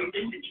enjoy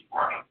everything that you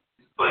write.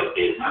 But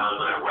there's times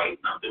when I write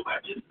something where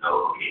I just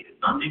know, okay, there's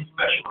something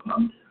special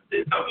about this.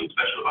 There's something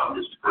special about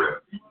this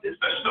script.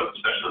 There's something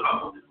special about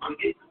what this one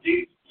gets to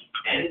do.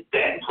 And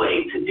that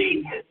play to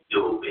date has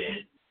still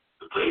been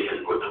the play that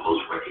has brought the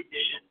most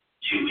recognition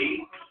to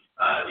me.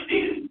 To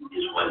date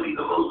is one of the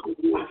most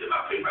awards in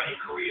my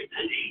playwriting career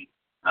to date.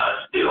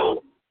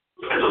 Still.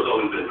 And so it's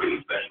always been pretty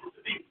special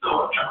to me.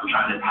 So I'm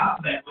trying to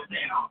top that one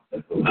now.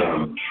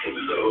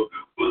 So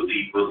we'll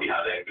see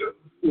how that goes.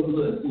 Well,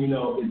 look, you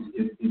know,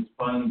 it's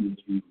funny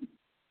that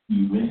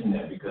you mentioned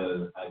that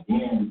because,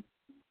 again,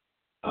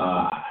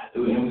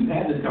 and we've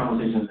had this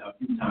conversation a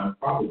few times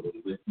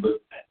probably,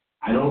 but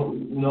I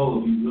don't know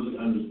if you really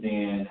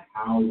understand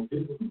how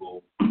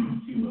pivotal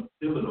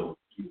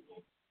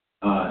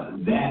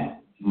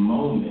that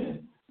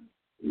moment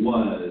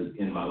was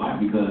in my life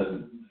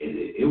because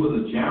it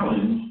was a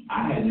challenge.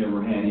 I had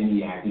never had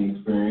any acting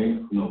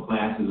experience,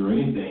 classes or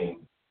anything.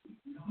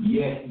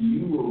 Yet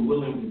you were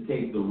willing to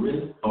take the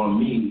risk on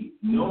me,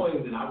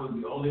 knowing that I was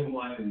the only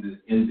one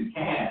in the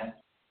cast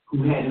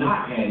who had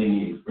not had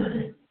any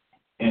experience.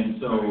 And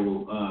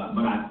so,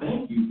 but I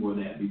thank you for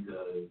that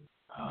because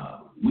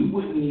we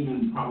wouldn't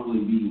even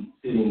probably be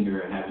sitting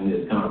here having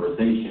this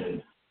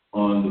conversation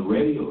on the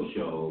radio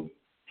show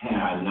had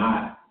I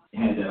not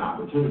had that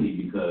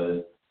opportunity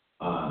because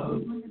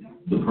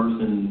the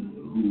person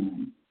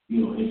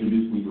who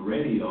introduced me to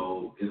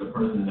radio is a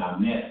person that I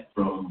met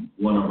from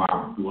one of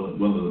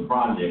the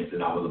projects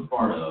that I was a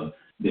part of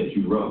that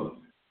you wrote.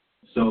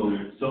 So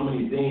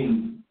many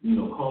things,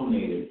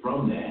 culminated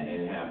from that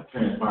and have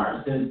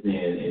transpired since then.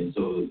 And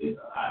so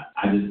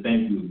I just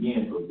thank you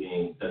again for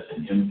being such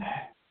an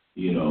impact,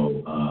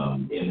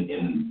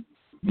 in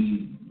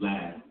these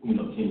last,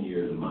 10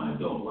 years of my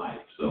adult life.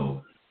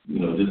 So,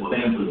 just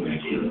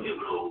thank you.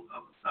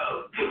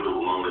 A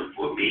pivotal moment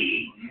for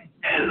me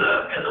as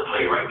a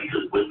playwright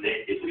because with that,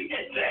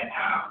 at that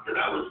time, because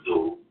I was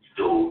still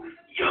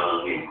young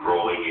and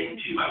growing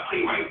into my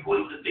playwright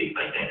voice and things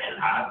like that,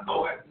 and I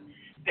thought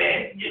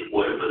that in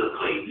order for the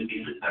play to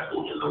be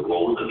successful in the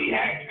roles of the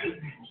actors,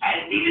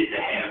 I needed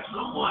to have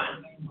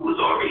someone who was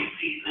already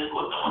seasoned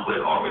or someone who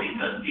had already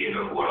done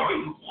theater or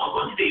already performed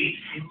on stage.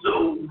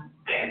 So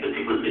that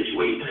particular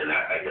situation, and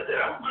like I said,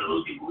 I'm one of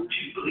those people who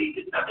believe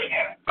that nothing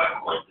happens by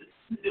coincidence.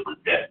 It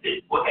was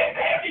destined what had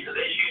to happen because,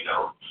 as you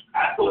know,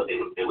 I thought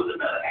there was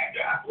another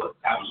actor I thought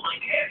I was going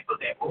to ask for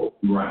that role.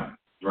 Right.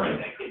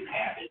 That couldn't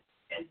happen.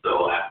 And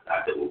so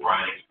I said, well,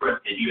 Brian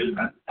expressed interest.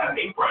 I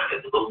think Brian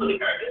has to go for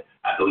the character.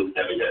 I know he's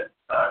never done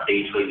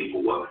stage play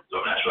before, so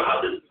I'm not sure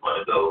how this is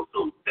going to go.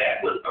 So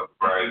that was a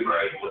very,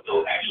 very,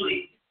 so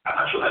actually, I'm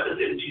not sure how to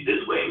say it to you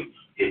this way.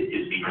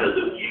 It's because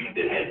of you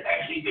that has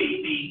actually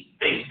made me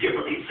think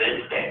differently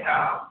since that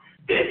time.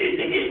 That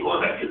again,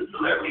 going back to the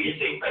celebrity and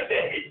things like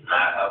that, it's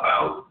not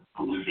about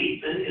who's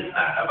seasoned, it's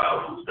not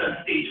about who's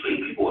done stage play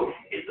before,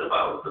 it's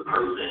about the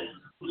person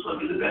who's going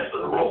to be the best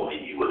for the role,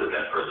 and you were the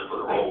best person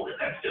for the role, and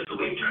that's just the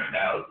way it turned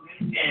out.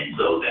 And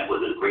so that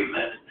was a great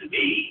lesson to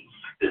me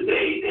to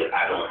say that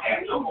I don't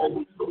have to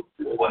always look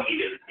for, or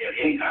even at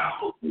any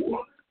time look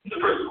for the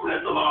person who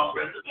has a long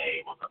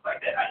resume or something like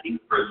that. I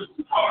think the person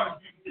whose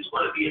heart is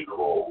going to be in the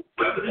role,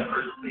 whoever that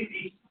person may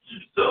be.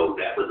 So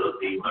that was a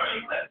big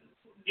learning lesson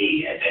for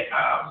me at that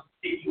time.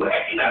 That you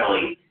actually not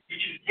only did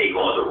you take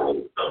on the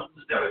role of someone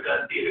who's never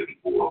done theater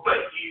before,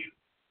 but you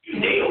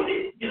nailed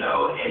it,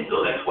 and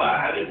so that's why I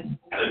haven't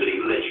been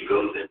able to let you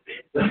go since then.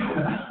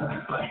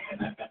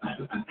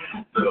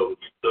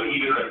 So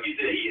even like you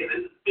said,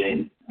 this has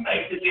been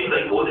it seems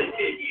like more than 10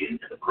 years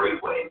in a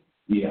great way.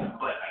 Yeah.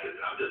 But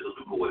I'm just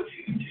looking forward to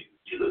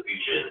the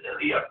future and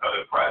the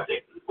upcoming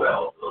projects as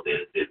well. So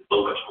there's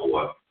so much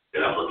more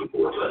that I'm looking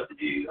forward to us to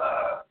do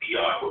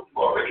beyond what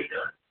we've already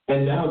done.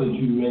 And now that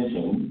you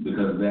mentioned,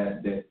 because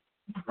that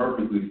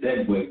perfectly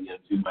segues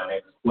into my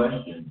next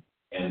question,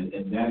 and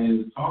that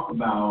is talk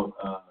about,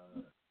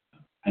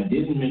 I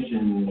didn't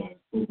mention when I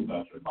spoke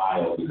about your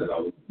bio because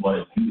I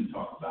wanted you to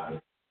talk about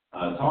it.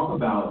 Talk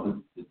about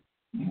the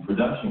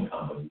production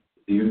company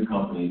theater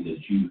company that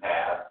you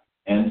have,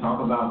 and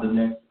talk about the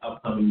next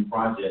upcoming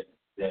project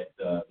that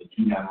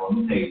you have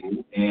on the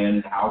table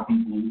and how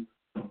people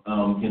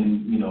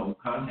can,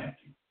 contact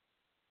you.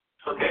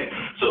 Okay,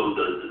 so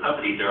the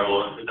company Derrell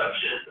Owens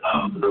Productions,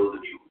 for those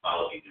of you who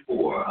followed me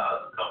before,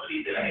 the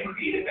company that I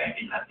created back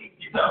in, I think,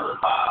 2005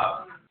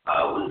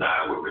 was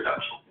Iowa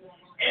Production.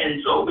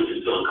 And so, which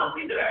is still a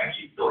company that I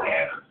actually still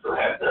have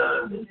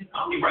the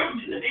company right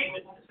to the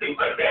name and things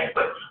like that.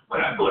 But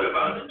when I thought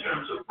about it in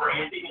terms of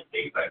branding and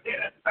things like that,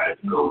 I decided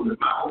to go with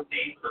my own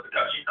name for the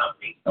production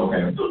company.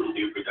 Okay. So the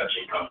new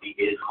production company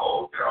is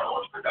called Derrell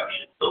Owens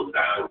Productions. So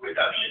Iowa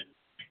Production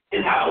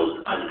is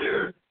housed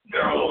under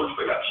Derrell Owens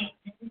Productions.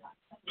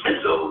 And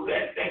so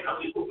that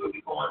company will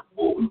be going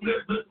forward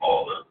with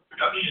all the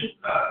production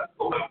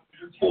going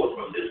forward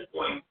from this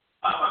point.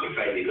 I'm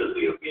excited because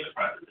we are in the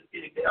process of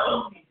getting the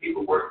LLC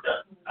paperwork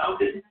done.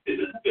 This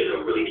has been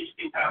a really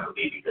interesting time for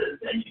me because,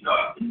 as you know,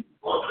 I've been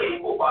on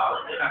play for a while,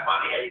 and then I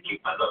finally had to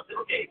keep myself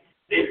saying, okay,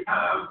 there's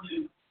time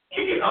to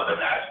kick it up a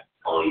notch,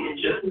 only in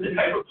just the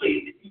type of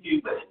plays that you do,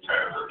 but in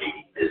terms of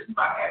making this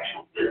my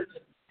actual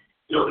business.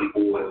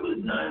 Before it was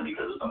done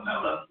because of something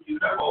I love to do,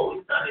 and I've always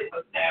done it,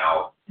 but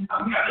now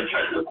I'm kind of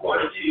turning the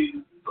corner to,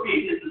 okay,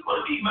 this is going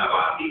to be my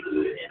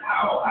livelihood and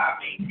how I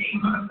maintain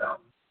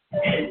myself.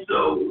 And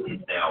so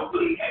it's now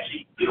really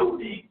actually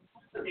building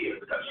the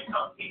theater production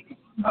company,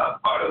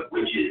 part of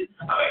which is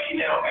I'm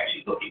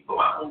actually looking for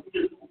my own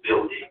physical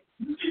building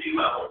to do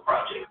my own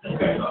projects.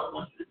 Okay. So I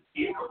want to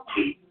be a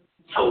complete,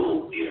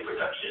 total theater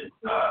production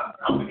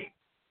company.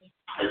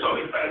 And so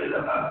I'm excited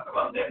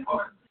about that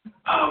part.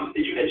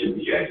 Did you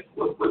ask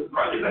what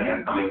projects I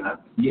have coming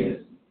up?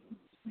 Yes.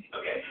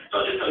 Okay, so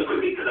I'll just tell you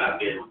quickly because I've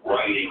been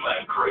writing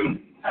like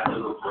crazy. I took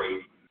a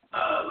break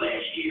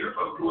last year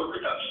from doing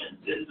productions,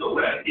 and so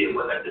what I did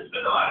was I just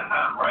spent a lot of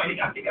time writing.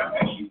 I think I've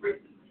actually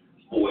written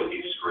 4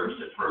 new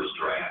scripts at first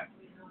draft.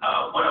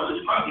 One I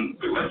was probably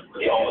pretty much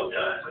they're all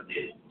done, but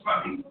there's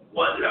probably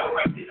one that I would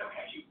write that I'm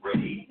actually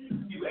ready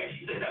to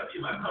actually send out to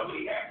my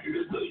company after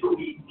this, because you'll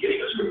be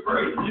getting a script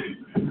very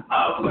soon.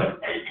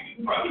 But as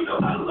you probably know,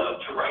 I love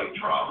to write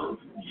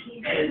dramas.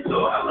 And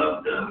so I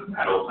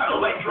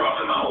don't like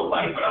drama in my whole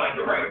life, but I like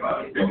to write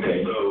about it.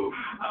 Okay. So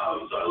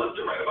I love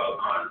to write about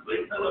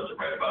conflict. I love to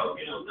write about,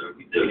 the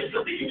resilience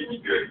of the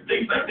human spirit,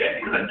 things like that,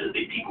 because I just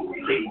think people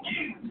relate to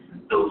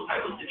those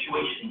type of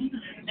situations.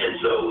 And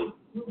so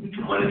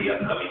one of the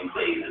upcoming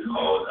plays is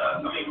called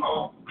Coming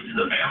Home, which is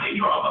a family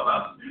drama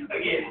about,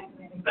 again,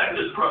 not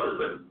just brothers,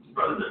 but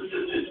brothers and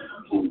sisters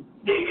who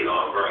they get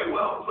on very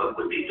well, but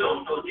what they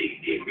don't know,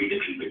 they agree to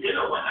meet for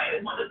dinner one night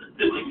at one of the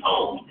siblings'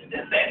 homes, and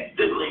then that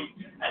sibling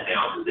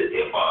announces that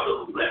their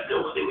father, who left them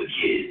when they were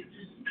kids,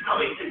 is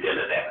coming to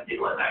dinner that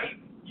particular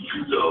night.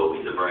 So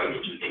it's a very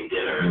interesting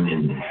dinner, and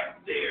then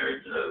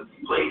there's a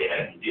play that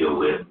has to deal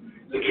with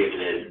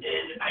forgiveness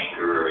and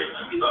anger and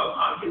unresolved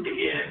conflict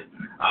again.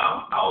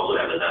 I also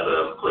have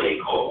another play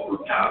called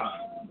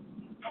Rooftops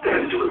that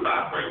has to do with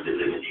 5 friends that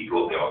live in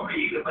Detroit. They're all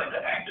creative, like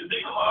the actor,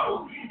 singer,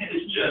 model, and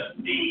it's just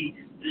the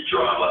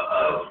drama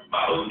of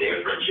following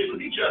their friendship with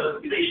each other,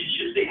 the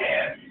relationships they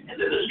have, and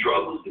then the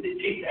struggles that it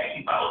takes to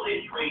actually follow their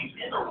dreams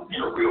in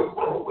a real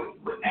world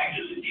with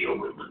actors who deal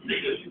with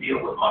singers who deal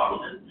with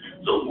models and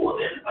so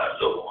forth and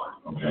so on.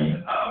 Okay.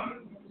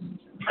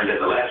 And then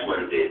the last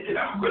one that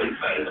I'm really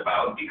excited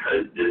about,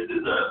 because this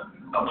is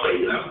a play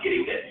that I'm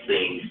getting that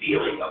same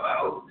feeling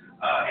about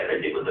as I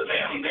did with The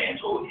Family Man.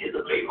 So it's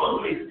a play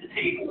called Place at the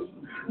Table,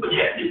 which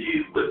has to do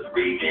with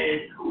 3 men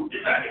who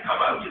decide to come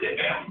out to their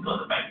families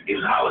on the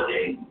Thanksgiving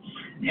holiday.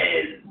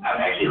 And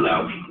I've actually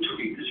allowed people to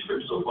read the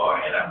script so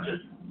far, and I'm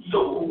just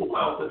so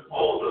overwhelmed with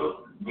all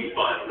the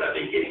responses I've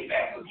been getting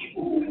back from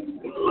people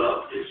who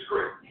love this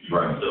script.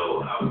 Right.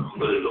 So I'm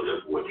really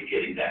looking forward to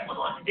getting that one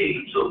on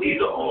stage. So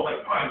these are all my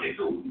projects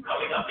that will be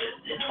coming up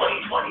in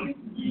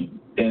 2020.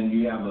 And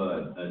you have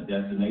a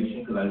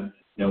destination? Because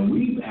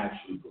we've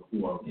actually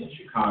performed in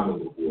Chicago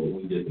before.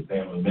 We did the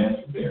Family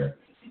Mansion there.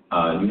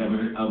 Do you have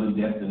any other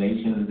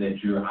destinations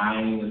that you're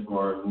eyeing as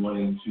far as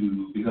wanting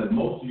to, because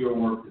most of your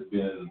work has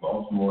been in the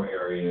Baltimore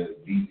area,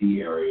 D.C.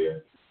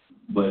 area,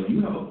 but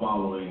you have a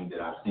following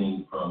that I've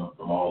seen from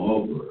all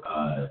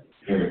over,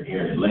 here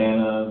in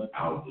Atlanta,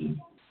 out in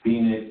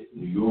Phoenix,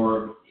 New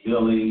York,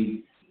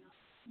 Philly,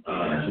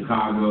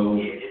 Chicago.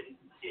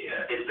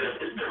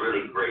 It's been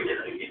really great,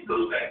 and it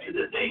goes back to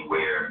the thing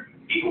where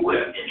people who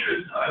have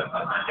interest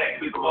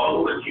contact me from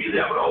all over. Usually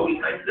I would always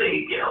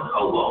say,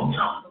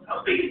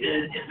 I'm based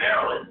in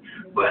Maryland.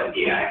 But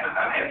yeah,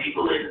 I have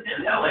people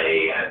in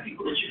LA, I have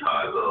people in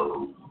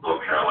Chicago,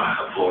 North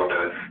Carolina,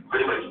 Florida,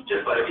 pretty much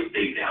just about every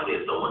state now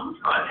there's someone who's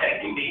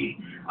contacting me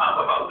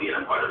about being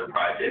a part of the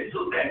project.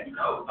 So that's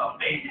a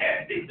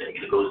fantastic thing.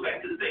 And it goes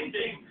back to the same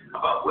thing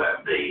about where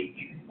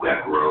I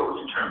grow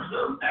in terms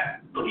of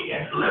looking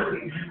at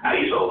celebrity.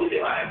 I used to always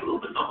say I have to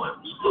look for someone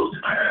who's close to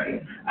my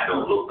area. I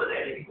don't look for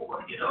that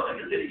anymore.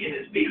 Like I said again,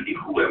 it's basically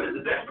whoever's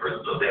the best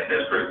person. So if that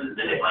best person is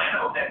in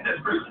Atlanta, or that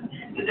best person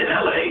is in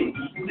LA,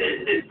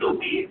 then so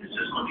be it. It's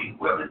just going to be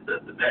whoever's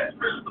the best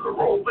person for the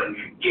role. But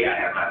yeah, I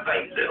have my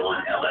sights set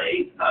on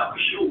LA for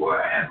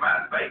sure. I have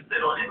my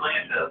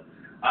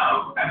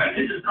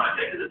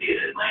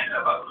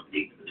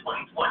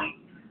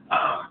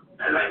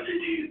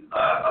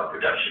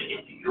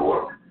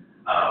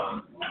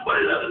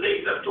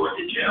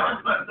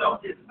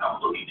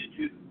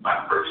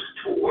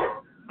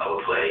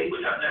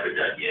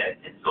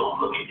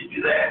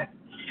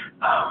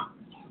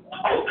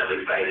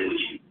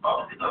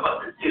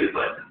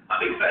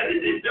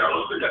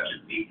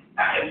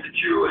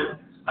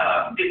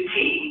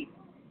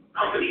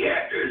company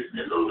actors,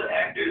 and those are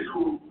actors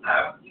who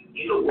I've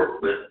either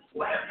worked with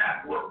or have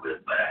not worked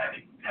with, but I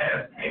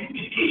have had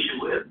communication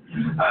with,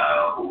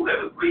 who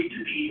have agreed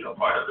to be a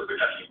part of the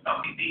production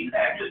company. These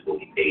actors will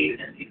be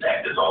paid, and these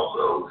actors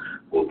also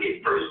will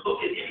get first look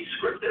at any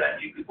script that I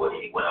do before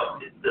anyone else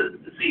gets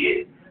to see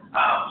it.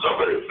 So I'm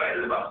really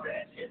excited about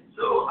that. And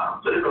so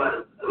there's a lot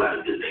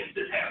of good things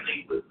that's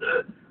happening with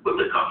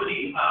the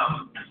company.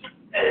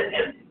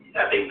 And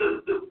I think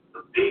the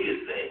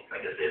biggest thing,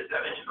 like I said,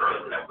 I mentioned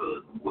earlier, that I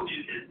really would do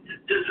is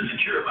just to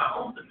secure my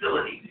own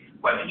facility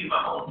where I can do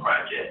my own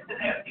project and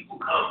have people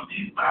come to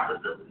my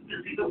facility to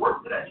see the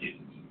work that I do.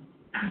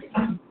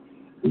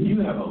 You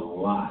have a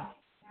lot.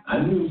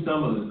 I knew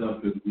some of the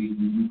stuff because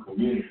we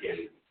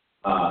communicate,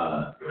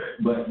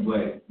 but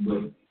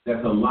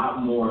that's a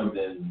lot more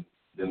than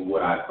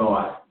what I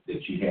thought that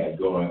you had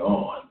going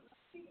on.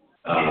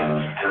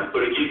 And I'm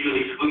going to give you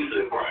an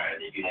exclusive, Brian,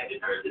 if you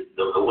haven't heard this.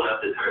 No one else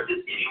has heard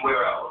this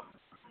anywhere else.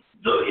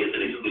 So here's an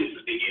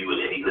exclusive to you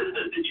and any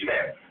listeners that you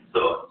have.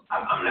 So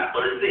I'm not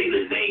going to say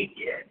the name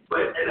yet,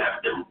 but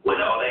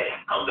when all that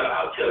comes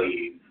out,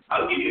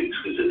 I'll give you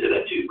exclusive to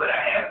that too. But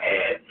I have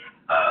had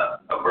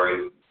a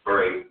very,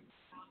 very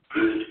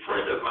good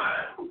friend of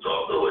mine who's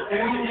also an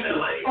actor in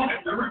LA,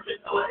 a director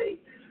in LA,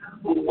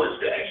 who wants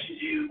to actually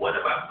do one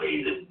of my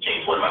plays and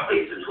change one of my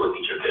plays into a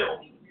feature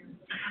film.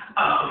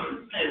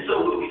 And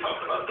so we'll be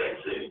talking about that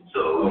soon.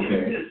 So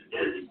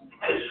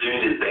as soon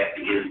as that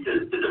begins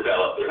to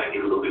develop and I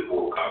get a little bit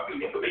more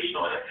concrete information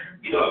on it,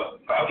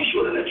 I'll be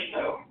sure to let you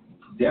know.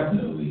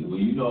 Definitely.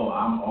 Well,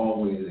 I'm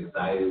always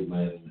excited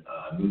when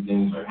new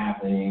things are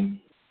happening,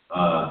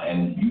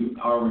 and you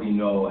already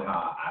know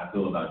how I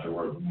feel about your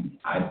work.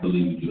 I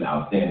believe you do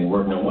outstanding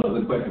work. Now, one of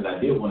the questions I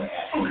did want to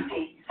ask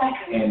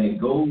you, and it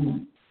goes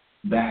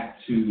back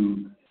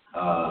to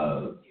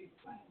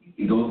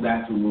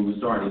where we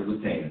started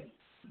with Tana.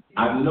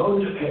 I've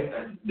noticed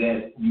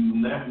that you've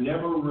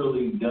never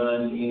really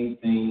done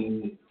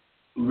anything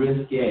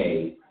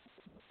risque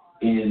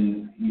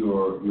in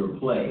your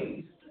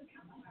plays.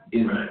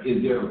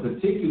 Is there a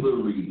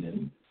particular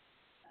reason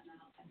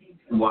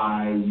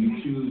why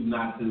you choose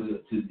not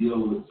to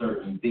deal with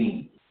certain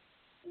themes?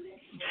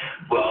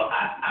 Well,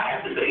 I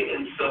have to say,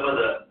 in some of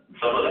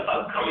the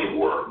upcoming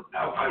work,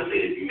 I'll probably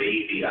say that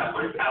maybe I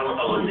don't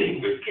want to say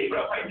risque, but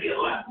I'll probably say a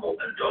lot more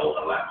adult,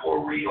 a lot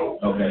more real.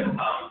 Okay.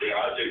 There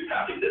are certain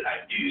topics that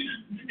I do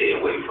stay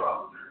away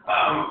from.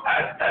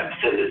 I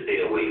tend to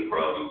stay away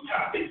from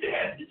topics that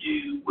have to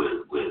do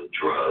with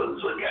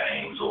drugs or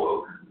gangs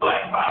or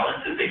black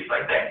violence and things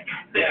like that.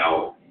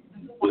 Now,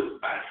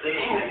 by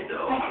saying that,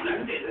 though, I'm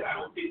not saying that I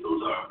don't think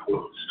those are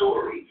important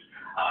stories.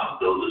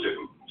 Those are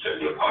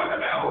certainly a part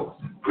of our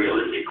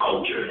realistic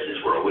culture in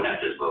this world. We're not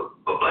just for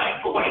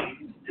black, for white,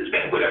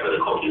 Hispanic, whatever the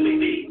culture may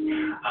be.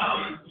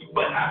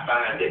 But I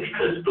find that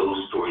because those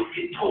stories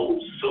get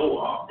told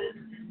so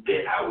often,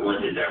 that I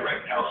want to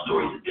direct our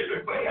stories a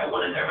different way. I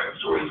want to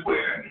direct stories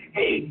where,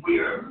 hey,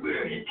 we're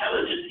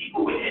intelligent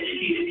people, we're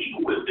educated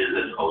people, we're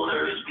business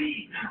owners,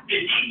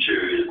 we're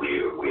teachers,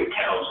 we're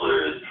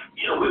counselors,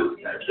 we're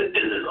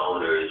business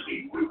owners,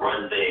 we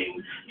run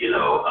things, we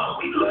love,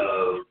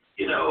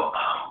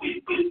 we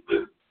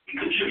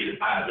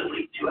contribute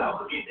positively to our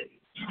community.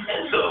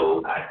 And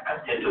so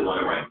I tend to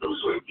want to write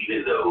those stories,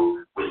 even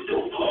though we're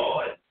still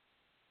flawed.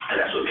 And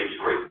that's what makes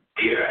great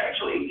theater,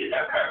 actually, is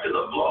our characters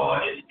are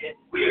flawed and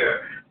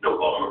we're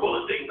vulnerable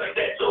and things like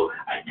that. So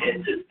I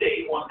tend to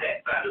stay on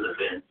that side of the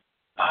fence.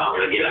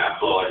 And again, I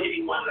applaud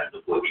anyone, and I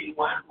support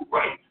anyone who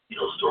writes,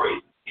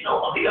 stories,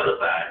 on the other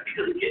side,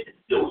 because again,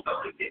 it's still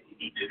something that we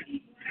need to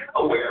be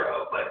aware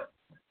of. But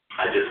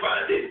I just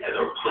find that as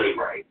a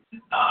playwright,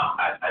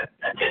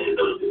 I tend to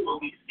notice that when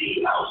we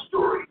see our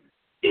story,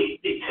 they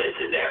tend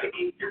to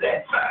navigate to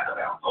that side of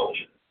our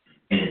culture.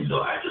 And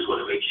so I just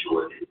want to make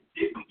sure that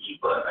we keep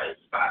a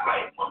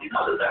spotlight on the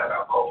other side of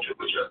our culture,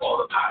 which are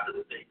all the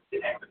positive things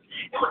that happen.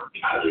 And when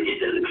positive, it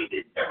doesn't mean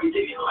that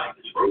everything in life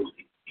is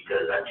rosy,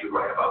 because I do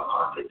write about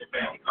conflict and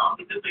family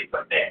conflict and things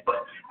like that,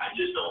 but I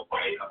just don't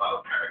write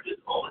about characters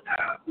all the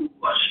time who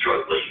are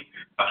struggling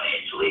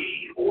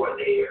financially or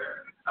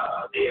their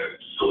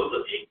source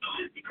of income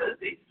is because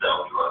they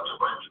sell drugs or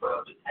run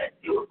drugs and have to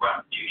deal with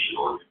prostitution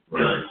or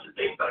guns and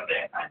things like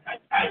that.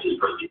 I just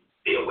personally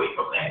stay away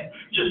from that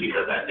just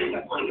because I think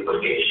I want to give a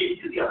fair shake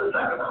to the other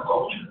side of our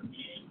culture.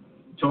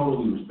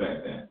 Totally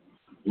respect that.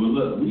 Well,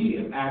 look, we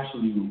have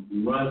actually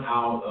run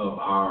out of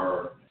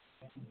our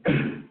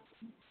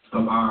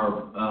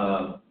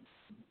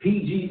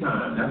PG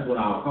time. That's what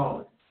I'll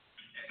call it.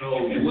 So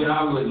what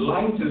I would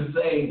like to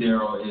say,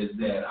 Derrell, is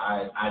that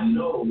I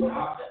know,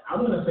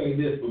 I'm going to say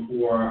this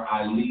before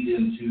I lead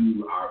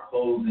into our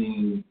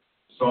closing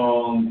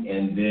song,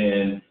 and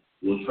then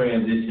we'll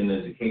transition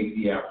into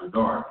KC After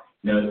Dark.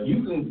 Now,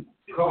 you can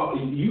call,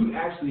 you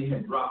actually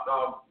have dropped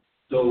off,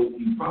 so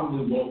you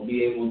probably won't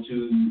be able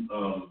to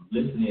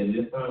listen in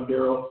this time,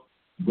 Derrell.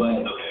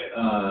 But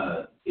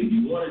if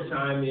you want to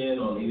chime in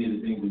on any of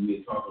the things that we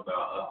had talked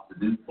about up to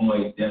this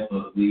point,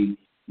 definitely,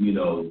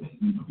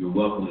 you're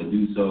welcome to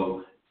do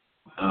so.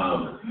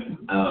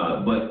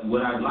 But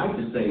what I'd like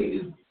to say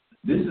is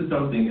this is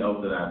something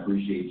else that I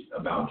appreciate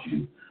about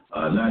you,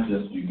 not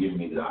just you giving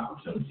me the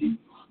opportunity,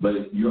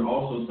 but you're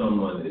also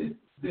someone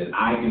that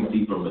I can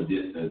see from a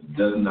distance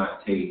does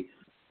not take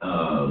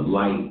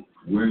light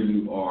where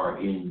you are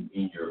in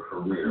your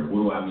career.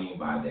 What do I mean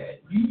by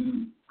that?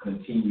 You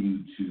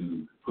continue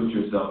to put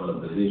yourself in a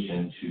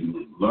position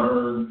to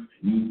learn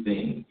new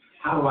things.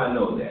 How do I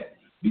know that?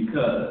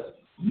 Because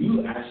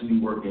you actually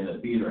work in a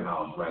theater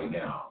house right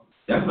now.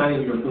 That's not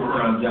even your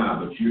full-time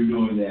job, but you're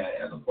doing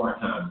that as a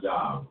part-time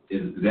job.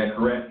 Is that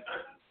correct?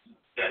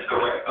 That's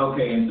correct.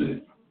 Okay, and so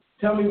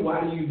tell me,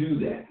 why do you do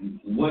that?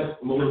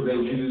 What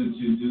motivates you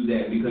to do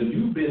that? Because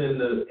you've been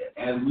in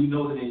as we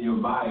noted in your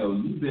bio,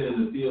 you've been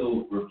in the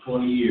field for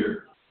 20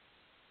 years.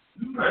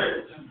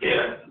 Right.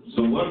 Yeah.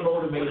 So what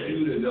motivates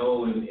you to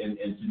go and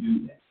to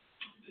do that?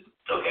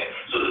 Okay,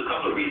 so there's a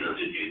couple of reasons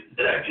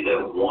that I do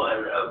that. One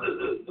of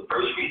the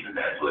first reason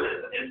that's what,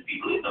 as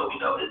people that know me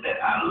know, is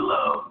that I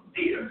love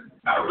theater.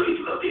 I really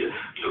do love theater.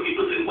 You know,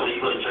 people say, when are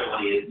you going to turn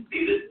one of your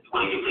theaters,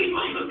 one of your plays,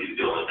 when are you going to do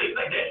film and things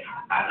like that?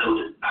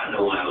 I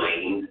know my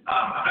lane.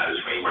 I'm not a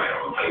screenwriter,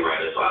 I'm a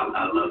playwright, so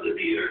I love the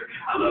theater.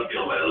 I love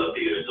film, but I love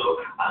theater, so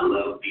I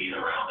love being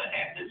around the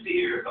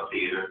atmosphere of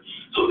theater.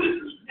 So this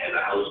is, as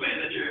a house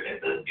manager at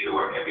the Theater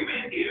Work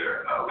Everyman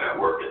Theater, where I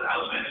work as a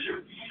house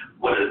manager,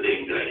 one of the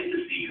things that I get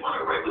to see on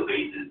a regular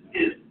basis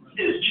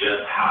is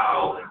just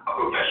how a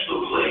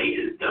professional play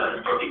is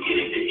done from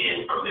beginning to end,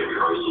 from the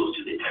rehearsals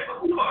to the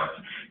technical parts,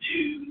 to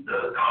the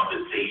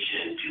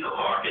compensation, to the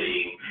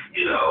marketing.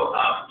 You know,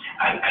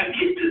 I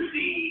get to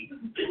see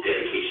the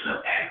dedication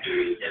of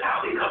actors and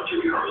how they come to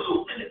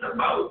rehearsal, and it's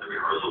about the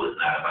rehearsal. It's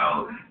not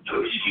about no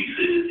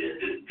excuses,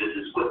 and this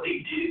is what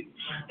they do.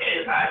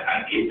 And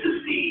I get to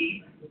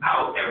see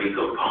how every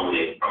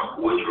component, from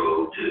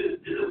wardrobe to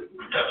the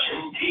production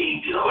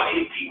team to the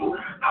lighting people,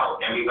 how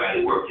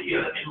everybody worked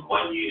together in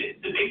one unit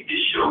to make this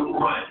show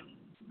run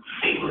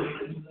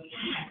seamlessly.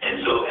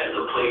 And so as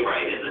a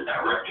playwright, as a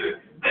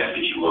director, that's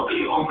what you want for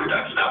your own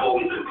production. I've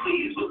always been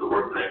pleased with the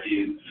work that I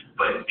do,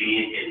 but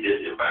being in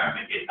this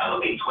environment, it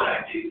elevates what I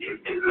do.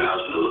 It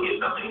allows me to look at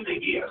something and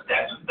think, yeah,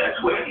 that's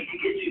where I need to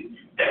get to.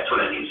 That's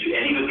what I need to do.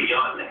 And even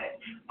beyond that,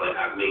 but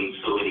I've made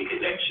so many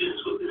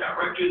connections with the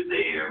directors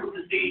there, with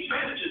the stage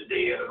managers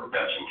there, the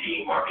production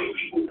team, marketing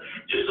people,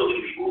 just so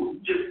many people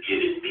just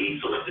giving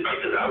me so much advice.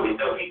 Because I always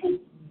tell people,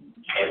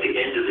 at the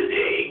end of the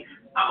day,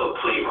 I'm a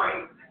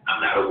playwright.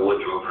 I'm not a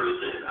wardrobe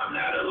person. I'm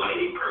not a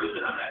lighting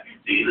person.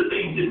 These are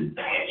things that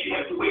the hats you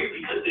have to wear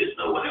because there's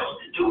no one else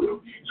to do it.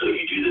 So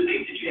you do the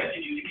things that you have to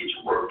do to get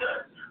your work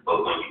done.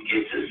 But when you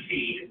get to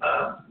see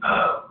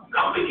a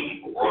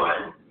company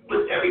run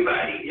with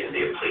everybody in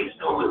their place,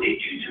 know what they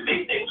do to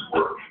make things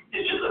work,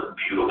 it's just a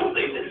beautiful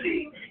thing to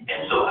see.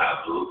 And so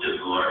I've just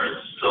learned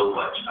so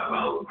much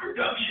about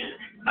production.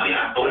 I mean,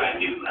 I thought I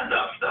knew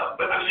enough stuff,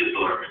 but I've just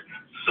learned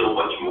so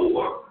much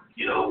more,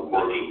 you know,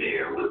 working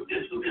there with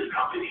this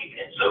company.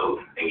 And so,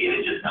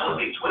 again, it just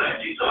elevates what I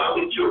do. So I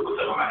always joke with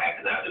some of my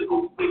actors out there,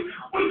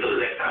 wait till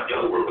the next time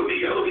y'all work with me.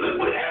 Y'all will be like,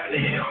 what happened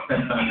to him?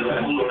 You know,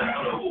 who I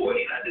don't know, boy,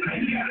 he's not the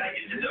nice guy that I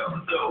get to know.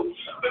 So,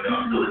 but no,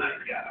 I'm still a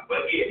nice guy.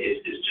 But yeah,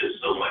 it's just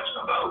so much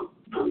about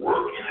the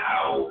work and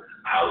how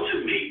to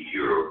make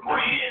your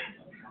brand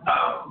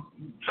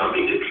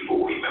something that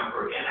people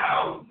remember, and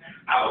how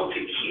to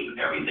keep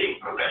everything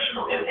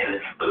professional.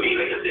 And for me,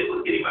 like I said,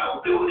 with getting my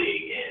own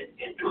building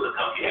and doing the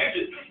company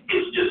actors,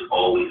 it's just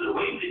always a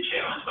way to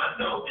challenge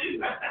myself too.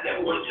 I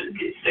never want to just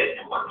get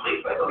set in one place,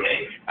 like, okay,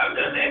 I've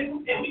done that,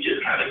 and we just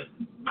kind of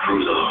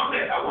cruise along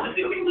that. I want to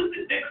say, okay, what's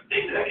the next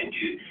thing that I can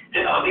do to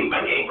elevate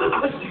my game? What's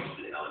the next thing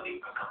to elevate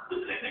my company?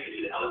 What's the next thing I can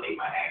do to elevate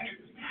my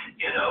actors?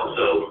 You know,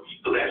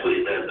 so that's what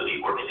it does to me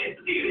working at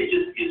the theater. It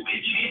just gives me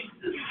a chance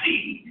to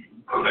see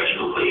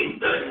professional plays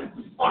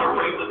done on a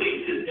regular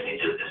basis, and it's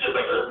just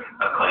like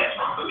a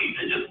classroom for me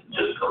to just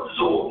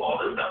absorb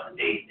all the stuff that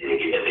they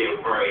get, and they're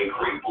very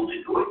grateful to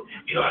do it.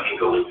 You know, I can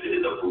go and sit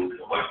in the booth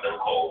and watch them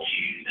call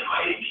cues and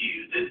lighting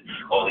cues and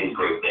all these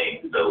great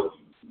things. So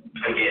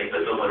again,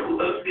 for someone who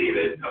loves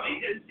theater, I mean,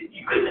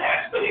 you couldn't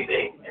ask for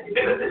anything any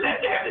better than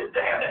that, to have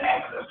the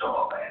access to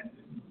all that.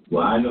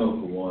 Well, I know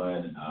for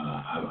one,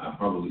 I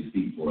probably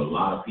speak for a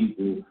lot of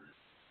people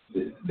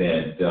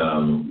that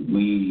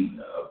we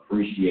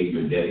appreciate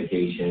your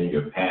dedication,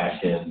 your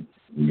passion,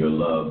 your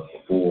love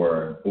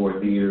for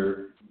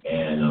theater,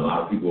 and a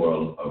lot of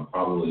people are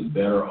probably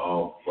better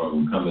off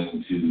from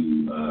coming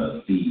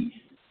to see,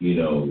 you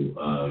know,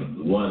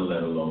 one,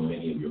 let alone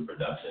many of your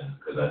productions,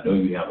 because I know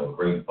you have a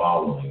great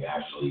following,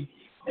 actually.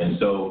 And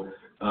so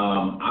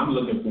I'm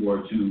looking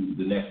forward to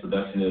the next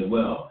production as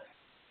well.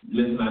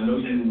 Listen, I know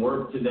you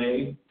work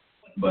today,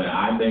 but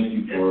I thank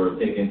you for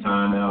taking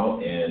time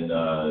out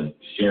and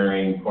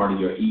sharing part of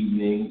your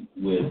evening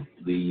with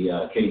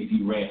the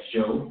KC RANTS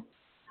show.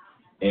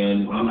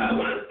 And well, I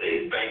want to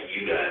say thank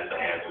you guys for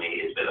having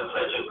me. It's been a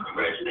pleasure.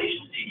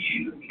 Congratulations to you,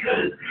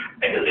 because,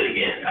 like I said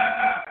again,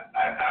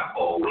 I've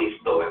always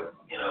thought,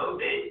 you know,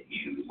 that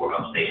you were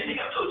outstanding.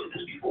 I've told you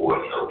this before.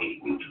 You know,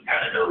 we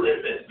kind of know this,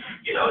 and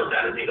you know, it's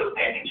not a thing of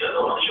patting each other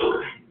on the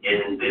shoulder.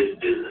 In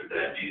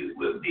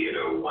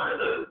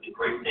a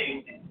great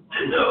thing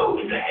to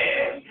know and to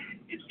have.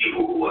 It's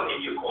people who are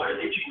in your corner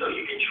that you know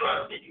you can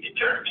trust and you can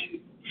turn to.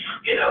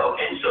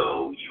 And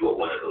so you are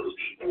one of those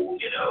people,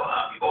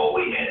 you've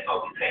always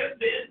have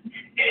been.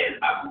 And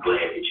I'm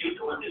glad that you're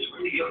doing this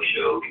radio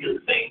show because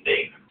the same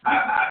thing,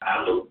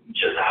 I look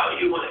just how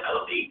you want to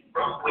elevate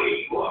from where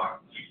you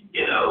are.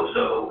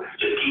 So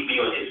just keep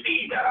me on your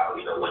speed dial.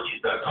 Once you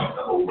start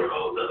talking over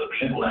those other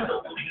people, I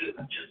don't want you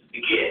to just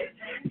forget,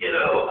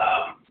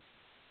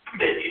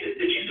 that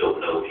you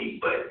don't know me,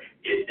 but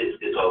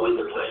it's always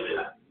a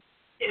pleasure.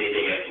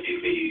 Anything I can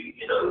do for you,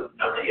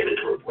 I'm here to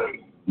do it for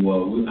you.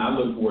 Well, I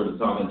look forward to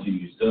talking to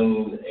you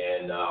soon,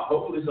 and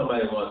hopefully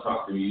somebody wants to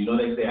talk to me.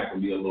 They say I can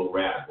be a little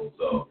radical,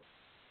 so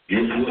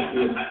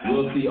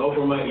we'll see.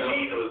 Oprah might not.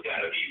 We need those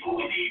kind of people.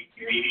 We need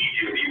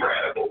you to be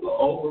radical.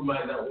 Oprah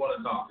might not want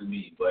to talk to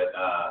me, but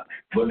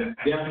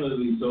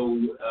definitely. So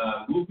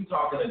we'll be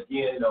talking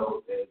again,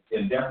 though,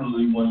 and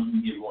definitely once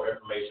we get more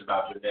information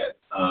about your next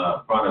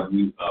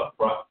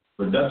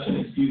production.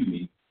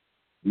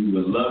 We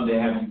would love to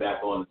have you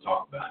back on to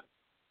talk about it.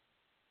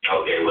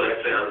 Okay, well,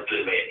 that sounds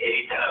good, man.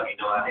 Anytime,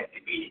 I have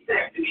to be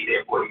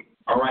there for you.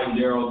 All right,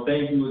 Derrell,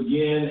 thank you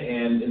again,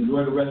 and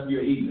enjoy the rest of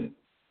your evening.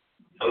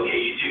 Okay,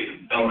 you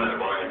too. All right,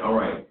 Brian. All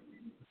right.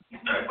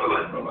 All right,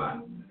 bye-bye. Bye-bye.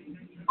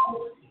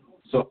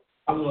 So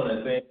I'm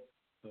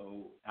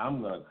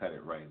going to cut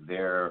it right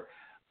there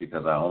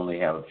because I only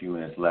have a few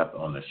minutes left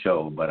on the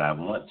show, but I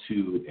want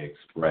to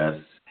express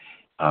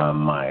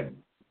my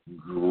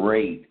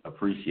great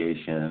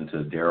appreciation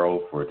to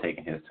Derrell for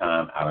taking his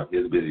time out of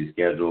his busy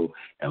schedule.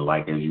 And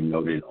like as you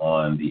noted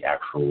on the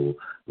actual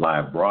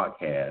live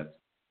broadcast,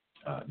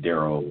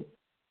 Derrell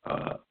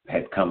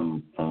had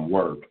come from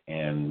work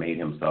and made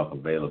himself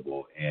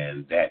available.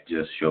 And that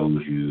just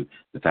shows you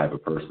the type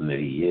of person that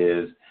he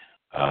is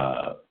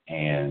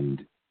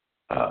and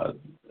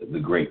the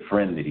great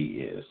friend that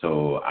he is.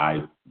 So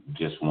I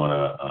just want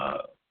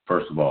to,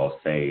 first of all,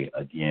 say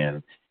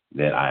again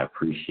that I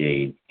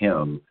appreciate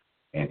him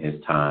and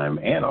his time,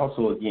 and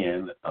also,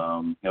 again,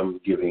 him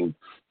giving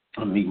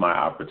me my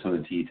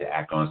opportunity to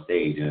act on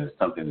stage, and it's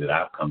something that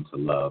I've come to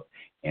love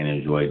and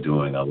enjoy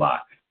doing a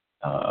lot.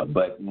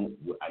 But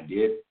I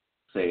did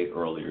say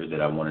earlier that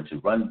I wanted to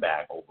run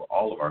back over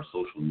all of our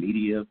social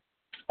media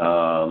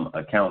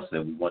accounts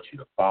that we want you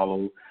to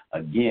follow.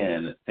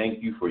 Again,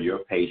 thank you for your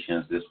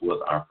patience. This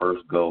was our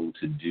first go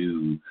to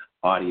do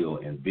audio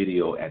and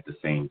video at the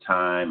same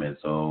time, and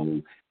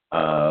so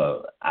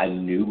I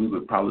knew we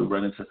would probably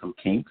run into some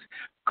kinks.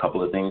 A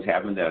couple of things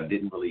happened that I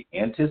didn't really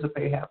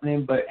anticipate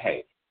happening, but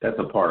hey, that's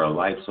a part of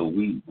life. So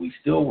we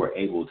still were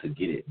able to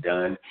get it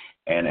done.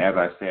 And as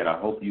I said, I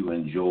hope you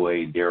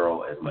enjoy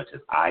Derrell as much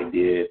as I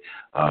did.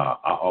 I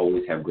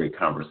always have great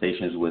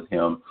conversations with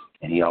him,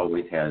 and he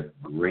always has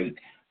great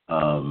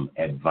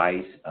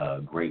advice,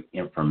 great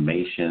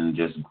information,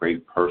 just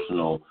great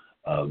personal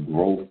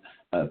growth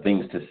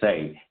things to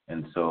say.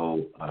 And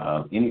so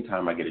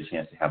anytime I get a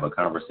chance to have a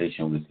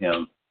conversation with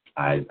him,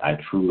 I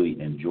truly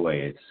enjoy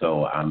it.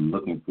 So I'm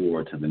looking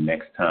forward to the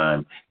next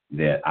time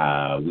that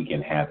we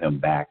can have him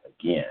back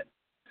again.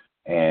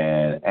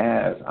 And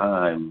as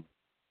I'm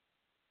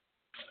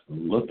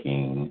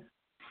looking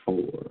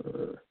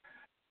for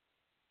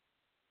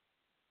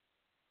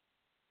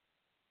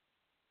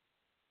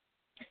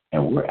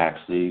and we're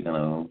actually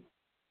going to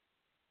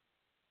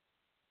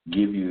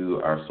give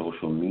you our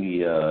social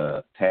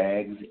media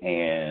tags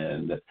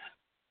and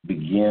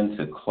begin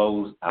to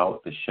close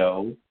out the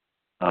show.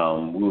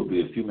 We'll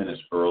be a few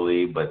minutes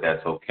early, but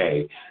that's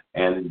okay.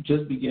 And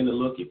just begin to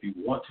look. If you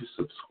want to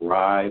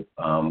subscribe,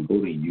 go to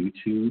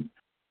YouTube,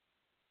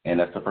 and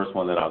that's the first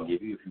one that I'll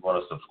give you. If you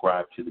want to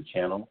subscribe to the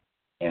channel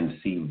and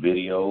see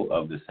video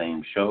of the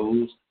same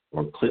shows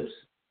or clips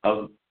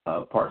of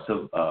parts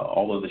of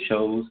all of the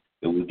shows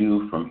that we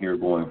do from here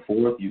going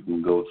forth, you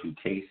can go to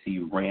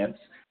KC RANTS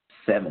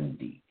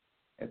 70.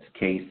 That's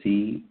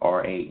KC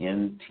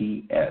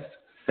RANTS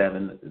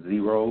 70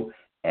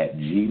 at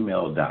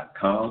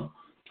gmail.com.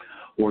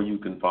 Or you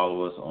can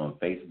follow us on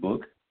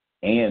Facebook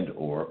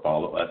or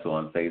follow us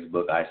on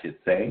Facebook, I should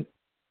say,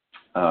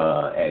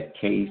 at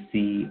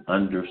KC,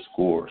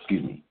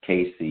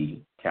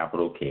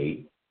 capital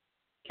K,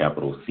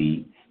 capital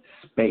C,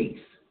 space,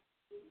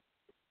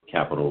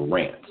 capital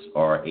RANTS,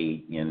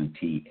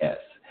 RANTS.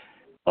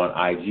 On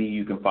IG,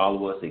 you can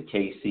follow us at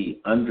KC_RANTS.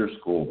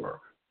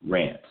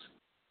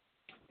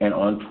 And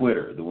on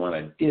Twitter, the one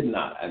I did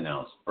not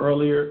announce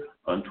earlier,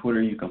 on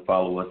Twitter you can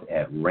follow us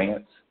at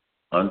RANTS_KC.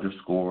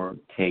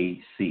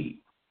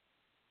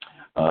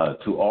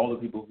 To all the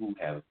people who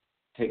have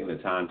taken the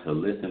time to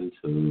listen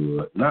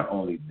to not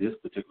only this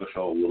particular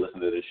show, will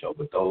listen to this show,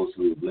 but those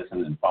who have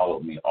listened and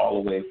followed me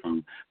all the way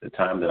from the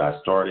time that I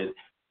started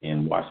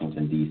in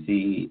Washington,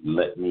 D.C.,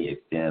 let me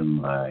extend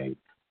my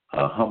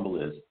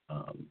humblest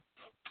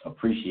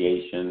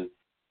appreciation.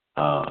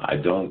 I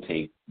don't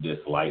take this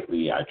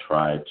lightly. I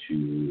try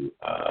to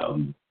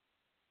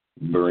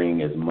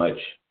bring as much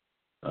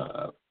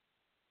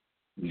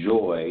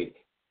joy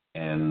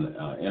and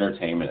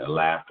entertainment and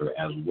laughter,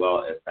 as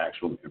well as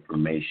factual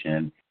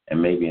information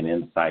and maybe an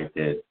insight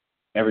that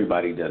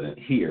everybody doesn't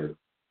hear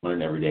on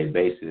an everyday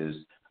basis,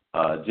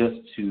 just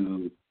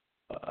to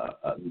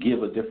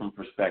give a different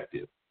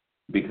perspective.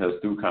 Because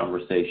through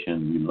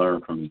conversation, we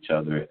learn from each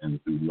other,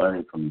 and through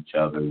learning from each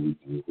other, we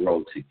can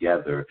grow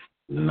together,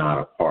 not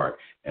apart.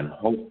 And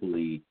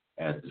hopefully,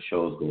 as the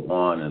shows go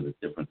on and the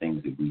different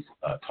things that we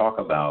talk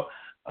about,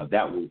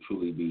 that will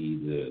truly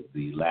be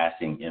the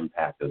lasting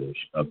impact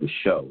of the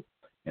show.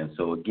 And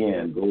so,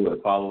 again, go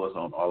and follow us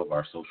on all of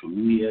our social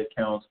media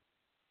accounts.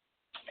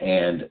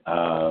 And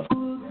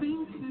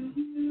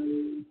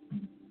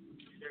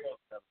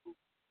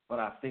but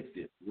I fixed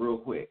it real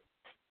quick.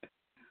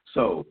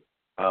 So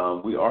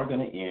we are going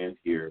to end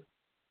here.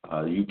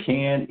 You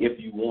can, if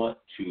you want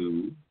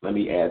to, let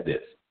me add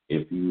this.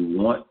 If you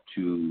want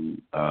to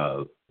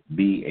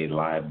be a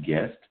live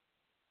guest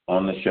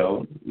on the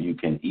show, you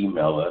can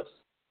email us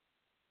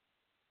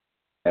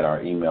at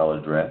our email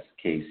address,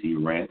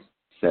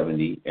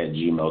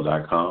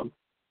 kcrants70@gmail.com.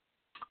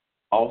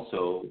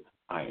 Also,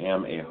 I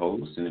am a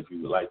host, and if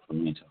you would like for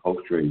me to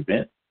host your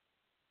event,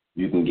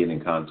 you can get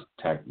in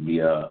contact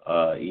via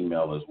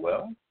email as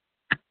well.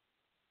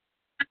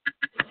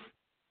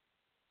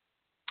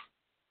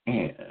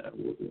 And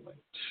we're going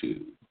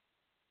to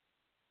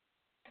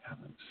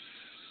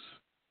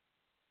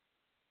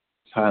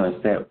silence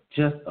that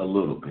just a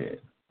little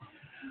bit.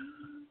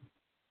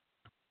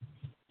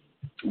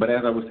 But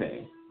as I was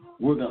saying,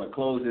 we're going to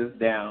close this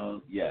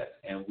down, yes,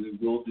 and we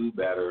will do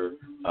better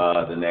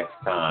the next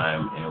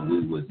time, and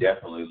we would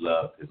definitely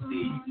love to see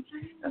you.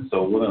 And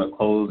so we're going to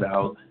close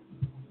out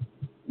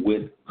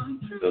with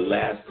the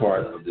last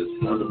part of this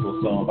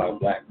wonderful song by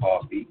Black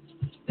Coffee.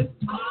 As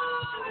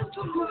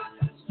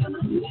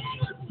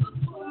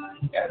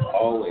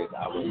always,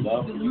 I would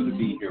love for you to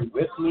be here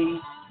with me,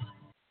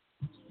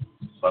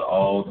 but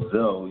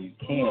although you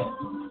can't,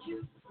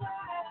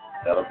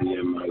 that'll be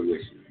in my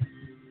wishes.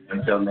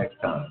 Until next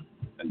time,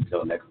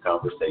 until next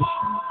conversation.